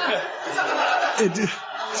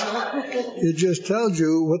it just tells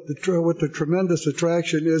you what the tremendous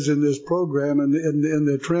attraction is in this program and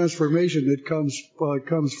the transformation that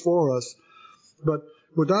comes for us. But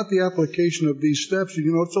without the application of these steps,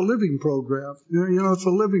 you know, it's a living program. You know, it's a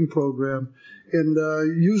living program. And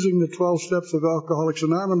using the 12 steps of Alcoholics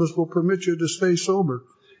Anonymous will permit you to stay sober.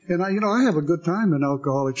 And I have a good time in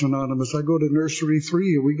Alcoholics Anonymous. I go to Nursery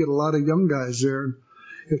 3, and we get a lot of young guys there. And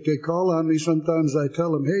if they call on me, sometimes I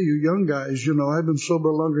tell them, hey, you young guys, you know, I've been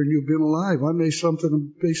sober longer than you've been alive. I may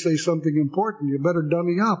say something important. You better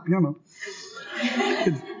dummy up, you know.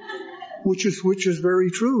 Which is very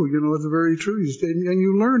true, you know, it's very true. And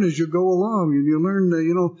you learn as you go along, and you learn,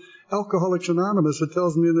 you know, Alcoholics Anonymous, it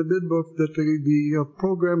tells me in the bid book that the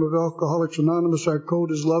program of Alcoholics Anonymous, our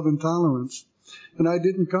code is love and tolerance. And I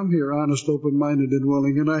didn't come here honest, open-minded, and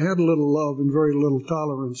willing, and I had a little love and very little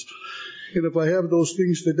tolerance. And if I have those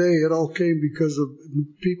things today, it all came because of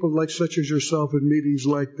people like such as yourself in meetings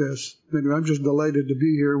like this. Anyway, I'm just delighted to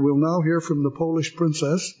be here. We'll now hear from the Polish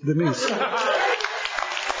princess, Denise.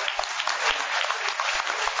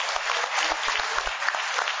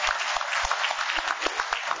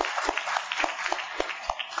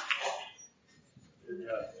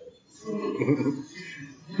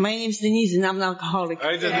 My name is Denise, and I'm an alcoholic.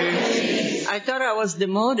 Hi, Denise. I thought I was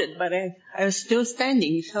demoted, but I was still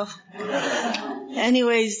standing. So,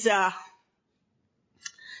 anyways,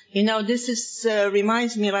 you know, this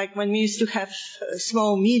reminds me like when we used to have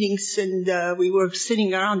small meetings, and we were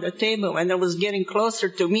sitting around the table, and it was getting closer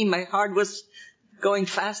to me. My heart was going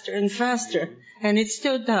faster and faster, and it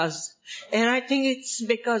still does. And I think it's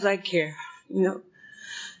because I care. You know,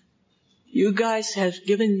 you guys have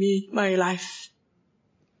given me my life.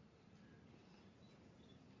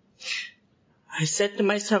 I said to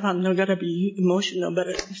myself, I'm not going to be emotional, but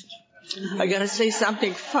I got to say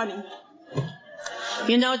something funny.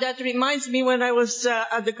 You know, that reminds me when I was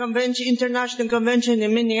at the convention, international convention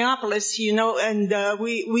in Minneapolis, you know, and I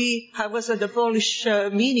was at the Polish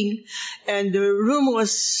meeting, and the room would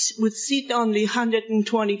seat only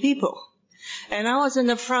 120 people. And I was in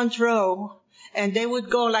the front row, and they would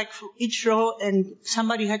go like for each row, and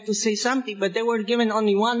somebody had to say something, but they were given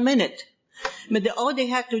only 1 minute. But all they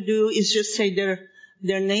had to do is just say their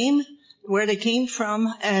name, where they came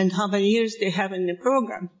from, and how many years they have in the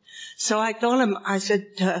program. So I told them, I said,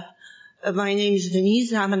 my name is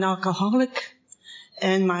Denise, I'm an alcoholic,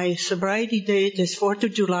 and my sobriety date is 4th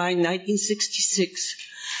of July, 1966.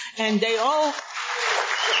 And they all...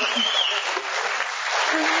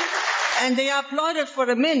 And they applauded for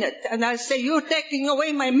a minute. And I say, you're taking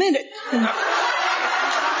away my minute.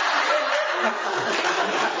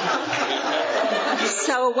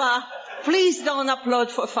 So please don't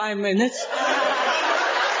applaud for 5 minutes.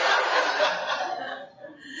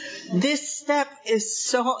 This step is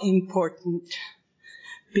so important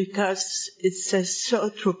because it says so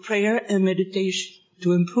through prayer and meditation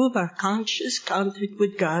to improve our conscious contact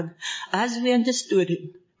with God as we understood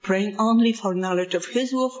Him, praying only for knowledge of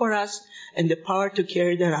His will for us and the power to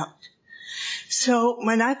carry that out. So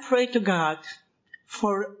when I pray to God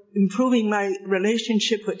for improving my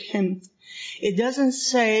relationship with Him, it doesn't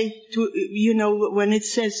say when it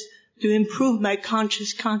says to improve my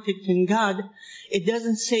conscious contact in God, it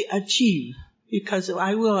doesn't say achieve, because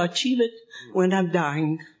I will achieve it when I'm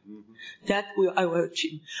dying. That I will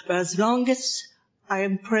achieve. But as long as I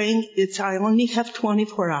am praying, I only have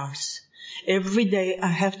 24 hours. Every day I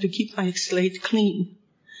have to keep my slate clean.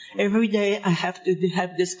 Every day I have to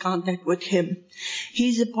have this contact with Him.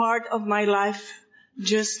 He's a part of my life,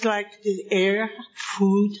 just like the air,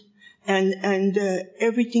 food, and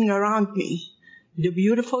everything around me. The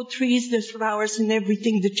beautiful trees, the flowers and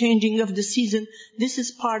everything, the changing of the season, this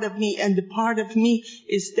is part of me. And the part of me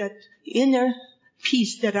is that inner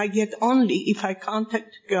peace that I get only if I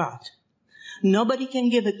contact God. Nobody can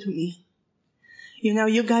give it to me.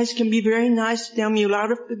 You guys can be very nice, tell me a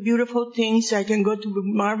lot of beautiful things. I can go to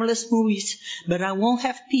marvelous movies, but I won't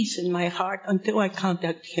have peace in my heart until I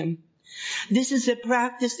contact Him. This is a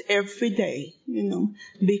practice every day,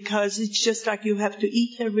 because it's just like you have to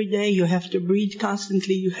eat every day, you have to breathe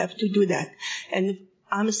constantly, you have to do that. And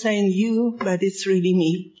I'm saying you, but it's really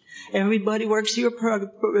me. Everybody works their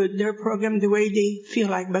program the way they feel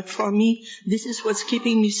like, but for me, this is what's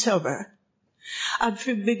keeping me sober. At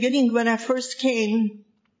the beginning, when I first came,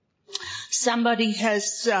 somebody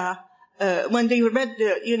has, when they read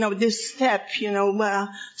this step,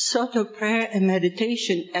 Soto prayer and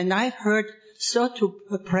meditation, and I heard Soto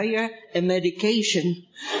prayer and medication.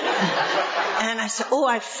 And I said,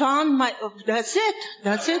 I found that's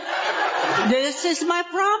it. This is my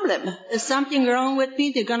problem. There's something wrong with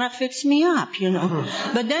me. They're gonna fix me up,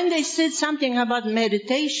 But then they said something about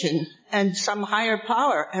meditation and some higher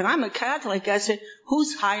power. And I'm a Catholic. I said,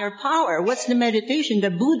 whose higher power? What's the meditation?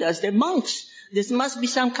 The Buddhas, the monks. This must be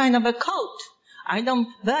some kind of a cult.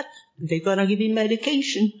 But they're gonna give me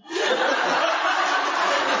medication.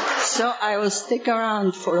 So I will stick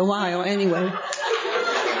around for a while anyway.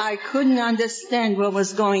 I couldn't understand what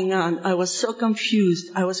was going on. I was so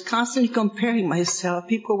confused. I was constantly comparing myself.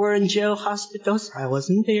 People were in jail, hospitals. I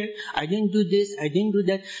wasn't there. I didn't do this. I didn't do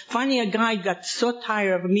that. Finally, a guy got so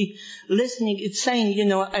tired of me listening. It's saying,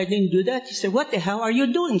 I didn't do that. He said, what the hell are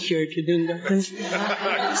you doing here if you didn't do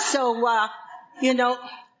that? So,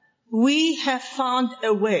 we have found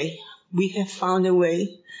a way. We have found a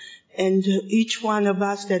way. And each one of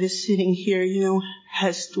us that is sitting here,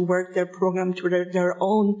 has to work their program to their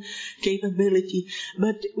own capability.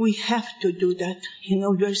 But we have to do that.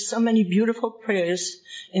 There's so many beautiful prayers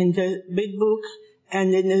in the big book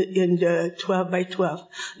and in the 12 by 12.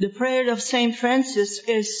 The prayer of St. Francis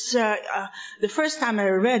is, the first time I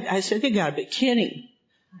read, I said, they gotta be kidding.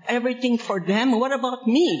 Everything for them. What about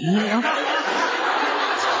me?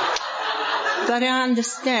 But I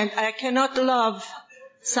understand. I cannot love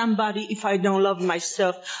somebody if I don't love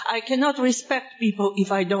myself. I cannot respect people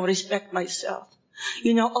if I don't respect myself.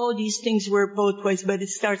 All these things work both ways, but it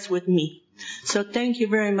starts with me. So thank you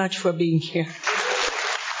very much for being here.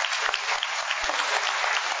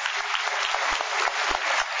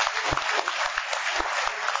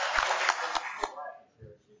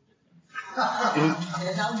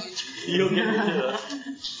 You'll get it.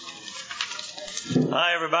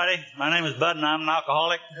 Hi, everybody. My name is Bud, and I'm an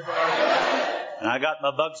alcoholic. And I got my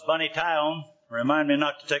Bugs Bunny tie on. Remind me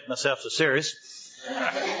not to take myself so serious.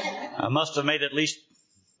 I must have made at least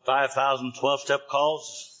 5,000 12-step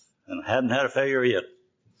calls, and I hadn't had a failure yet.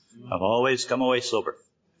 I've always come away sober.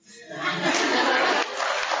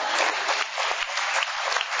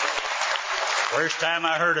 First time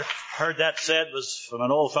I heard that said was from an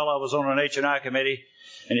old fellow who was on an H&I committee,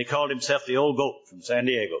 and he called himself the Old Goat from San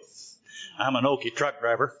Diego. I'm an Okie truck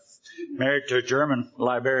driver, married to a German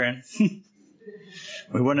librarian.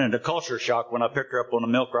 We went into culture shock when I picked her up on a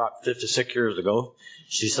milk rock 56 years ago.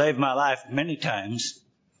 She saved my life many times.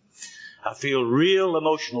 I feel real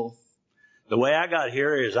emotional. The way I got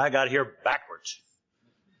here is I got here backwards.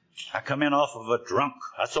 I come in off of a drunk.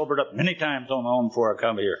 I sobered up many times on my own before I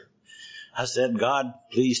come here. I said, God,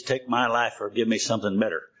 please take my life or give me something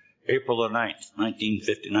better. April the 9th,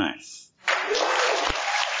 1959.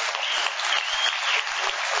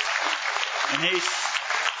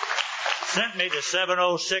 sent me to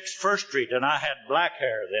 706 First Street, and I had black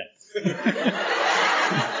hair then.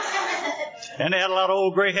 And they had a lot of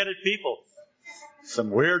old gray-headed people. Some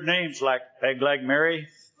weird names like Peg-Leg Mary.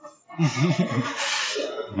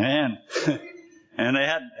 Man. And they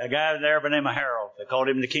had a guy there by the name of Harold. They called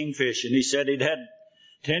him the Kingfish, and he said he'd had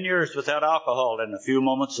 10 years without alcohol and a few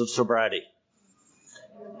moments of sobriety.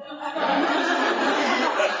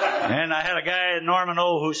 And I had a guy, Norman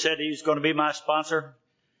O., who said he was going to be my sponsor.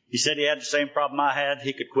 He said he had the same problem I had.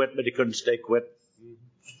 He could quit, but he couldn't stay quit.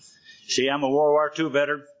 See, I'm a World War II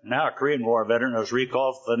veteran, now a Korean War veteran. I was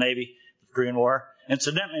recalled for the Navy, the Korean War.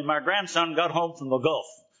 Incidentally, my grandson got home from the Gulf.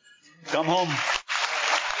 Come home.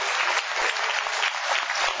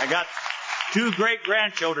 I got 2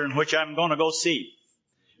 great-grandchildren, which I'm going to go see.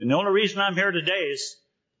 And the only reason I'm here today is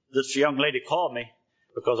this young lady called me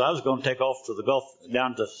because I was going to take off to the Gulf,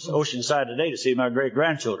 down to Oceanside today to see my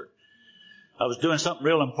great-grandchildren. I was doing something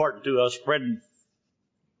real important, too. I was spreading,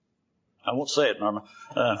 I won't say it, Norma,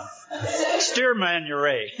 steerman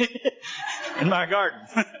in my garden.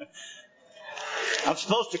 I'm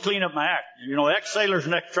supposed to clean up my act. You know, ex-sailors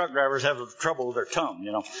and ex-truck drivers have trouble with their tongue,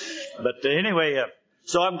 you know. But anyway,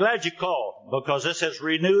 so I'm glad you called because this has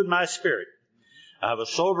renewed my spirit. I was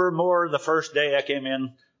sober more the first day I came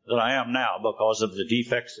in than I am now because of the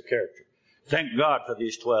defects of character. Thank God for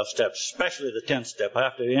these 12 steps, especially the 10th step. I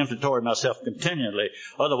have to inventory myself continually.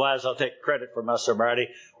 Otherwise, I'll take credit for my sobriety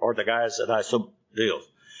or the guys that I deal with.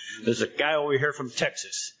 There's a guy over here from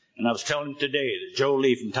Texas, and I was telling him today that Joe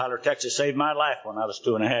Lee from Tyler, Texas, saved my life when I was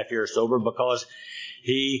 2.5 years sober because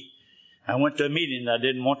I went to a meeting that I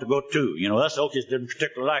didn't want to go to. You know, us Okies didn't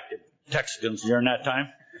particularly like the Texicans during that time.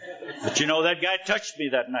 But you know, that guy touched me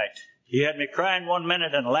that night. He had me crying one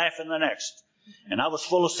minute and laughing the next. And I was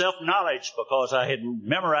full of self-knowledge because I had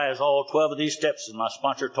memorized all 12 of these steps. And my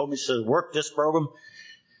sponsor told me, he says, work this program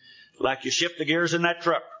like you shift the gears in that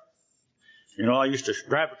truck. You know, I used to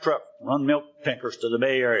drive a truck, run milk tankers to the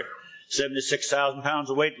Bay Area, 76,000 pounds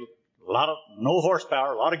of weight, no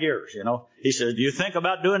horsepower, a lot of gears, you know. He says, do you think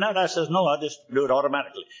about doing that? I says, no, I just do it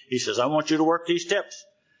automatically. He says, I want you to work these steps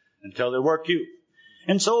until they work you.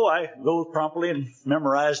 And so I go promptly and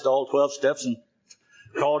memorized all 12 steps and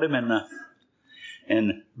called him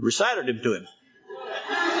and recited them to him.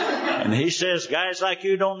 And he says, guys like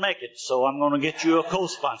you don't make it, so I'm going to get you a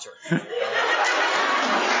co-sponsor.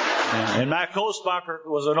 And my co-sponsor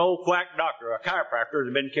was an old quack doctor, a chiropractor that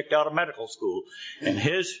had been kicked out of medical school. And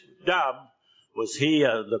his job was he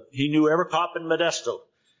knew every cop in Modesto.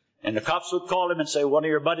 And the cops would call him and say, one of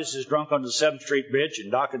your buddies is drunk on the 7th Street Bridge,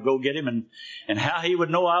 and Doc would go get him. And how he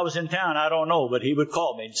would know I was in town, I don't know, but he would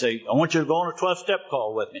call me and say, I want you to go on a 12-step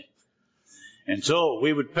call with me. And so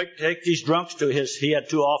we would take these drunks to he had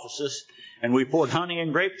 2 offices, and we poured honey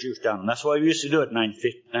and grape juice down them. That's what we used to do it in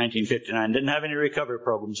 1959. Didn't have any recovery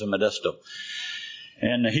programs in Modesto.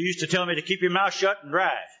 And he used to tell me to keep your mouth shut and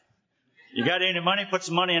drive. You got any money? Put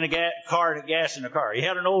some money in a car and gas in the car. He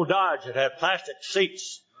had an old Dodge that had plastic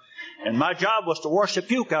seats. And my job was to wash the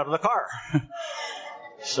puke out of the car.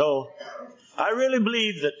 So I really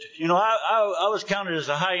believe that, you know, I was counted as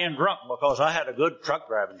a high-end drunk because I had a good truck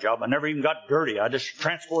driving job. I never even got dirty. I just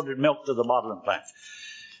transported milk to the bottling plant.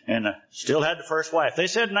 And still had the first wife. They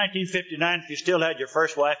said in 1959, if you still had your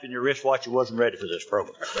first wife in your wristwatch, you wasn't ready for this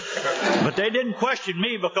program. But they didn't question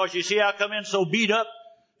me because, you see, I come in so beat up.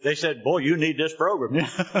 They said, boy, you need this program.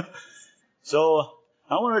 So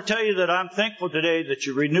I want to tell you that I'm thankful today that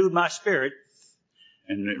you renewed my spirit.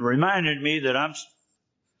 And it reminded me that I'm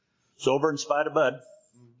sober in spite of Bud.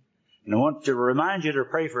 And I want to remind you to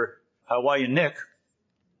pray for Hawaiian Nick.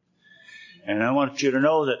 And I want you to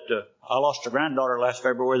know that I lost a granddaughter last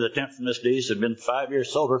February the 10th from this disease. Had been 5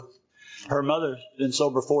 years sober. Her mother's been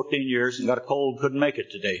sober 14 years and got a cold, couldn't make it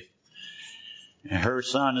today. And her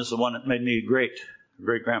son is the one that made me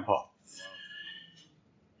great-grandpa.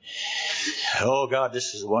 Oh, God,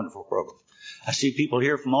 this is a wonderful program. I see people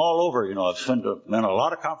here from all over. You know, I've been to a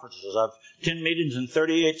lot of conferences. I've 10 meetings in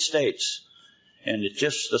 38 states. And it's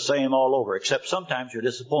just the same all over, except sometimes you're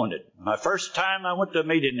disappointed. My first time I went to a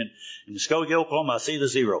meeting in Muskogee, Oklahoma, I see the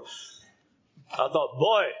 0. I thought,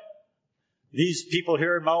 boy, these people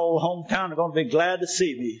here in my old hometown are going to be glad to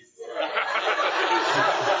see me.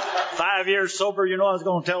 5 years sober, you know, I was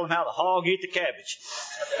going to tell them how the hog eat the cabbage.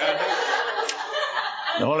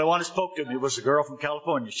 The only one who spoke to me was a girl from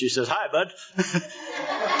California. She says, hi, bud.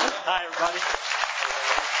 Hi, everybody.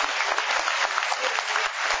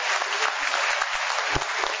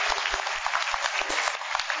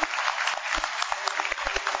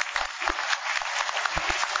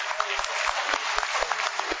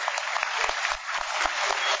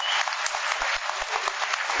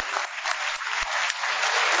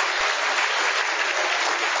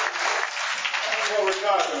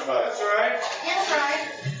 talking about. That's right. Yes,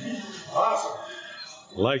 right. Awesome.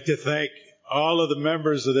 I'd like to thank all of the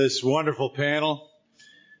members of this wonderful panel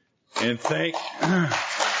and thank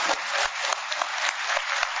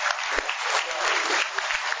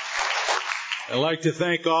I'd like to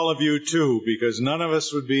thank all of you too, because none of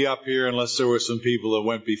us would be up here unless there were some people that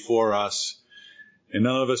went before us, and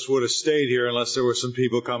none of us would have stayed here unless there were some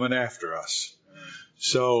people coming after us.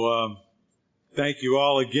 So thank you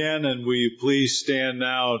all again, and will you please stand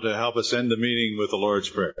now to help us end the meeting with the Lord's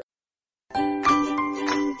Prayer.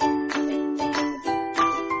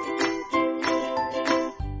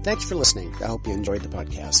 Thanks for listening. I hope you enjoyed the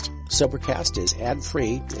podcast. Sobercast is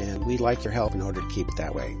ad-free, and we'd like your help in order to keep it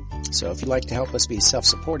that way. So if you'd like to help us be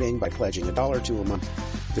self-supporting by pledging $1 or $2 a month,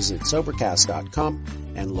 visit Sobercast.com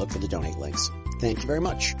and look for the donate links. Thank you very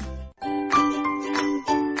much.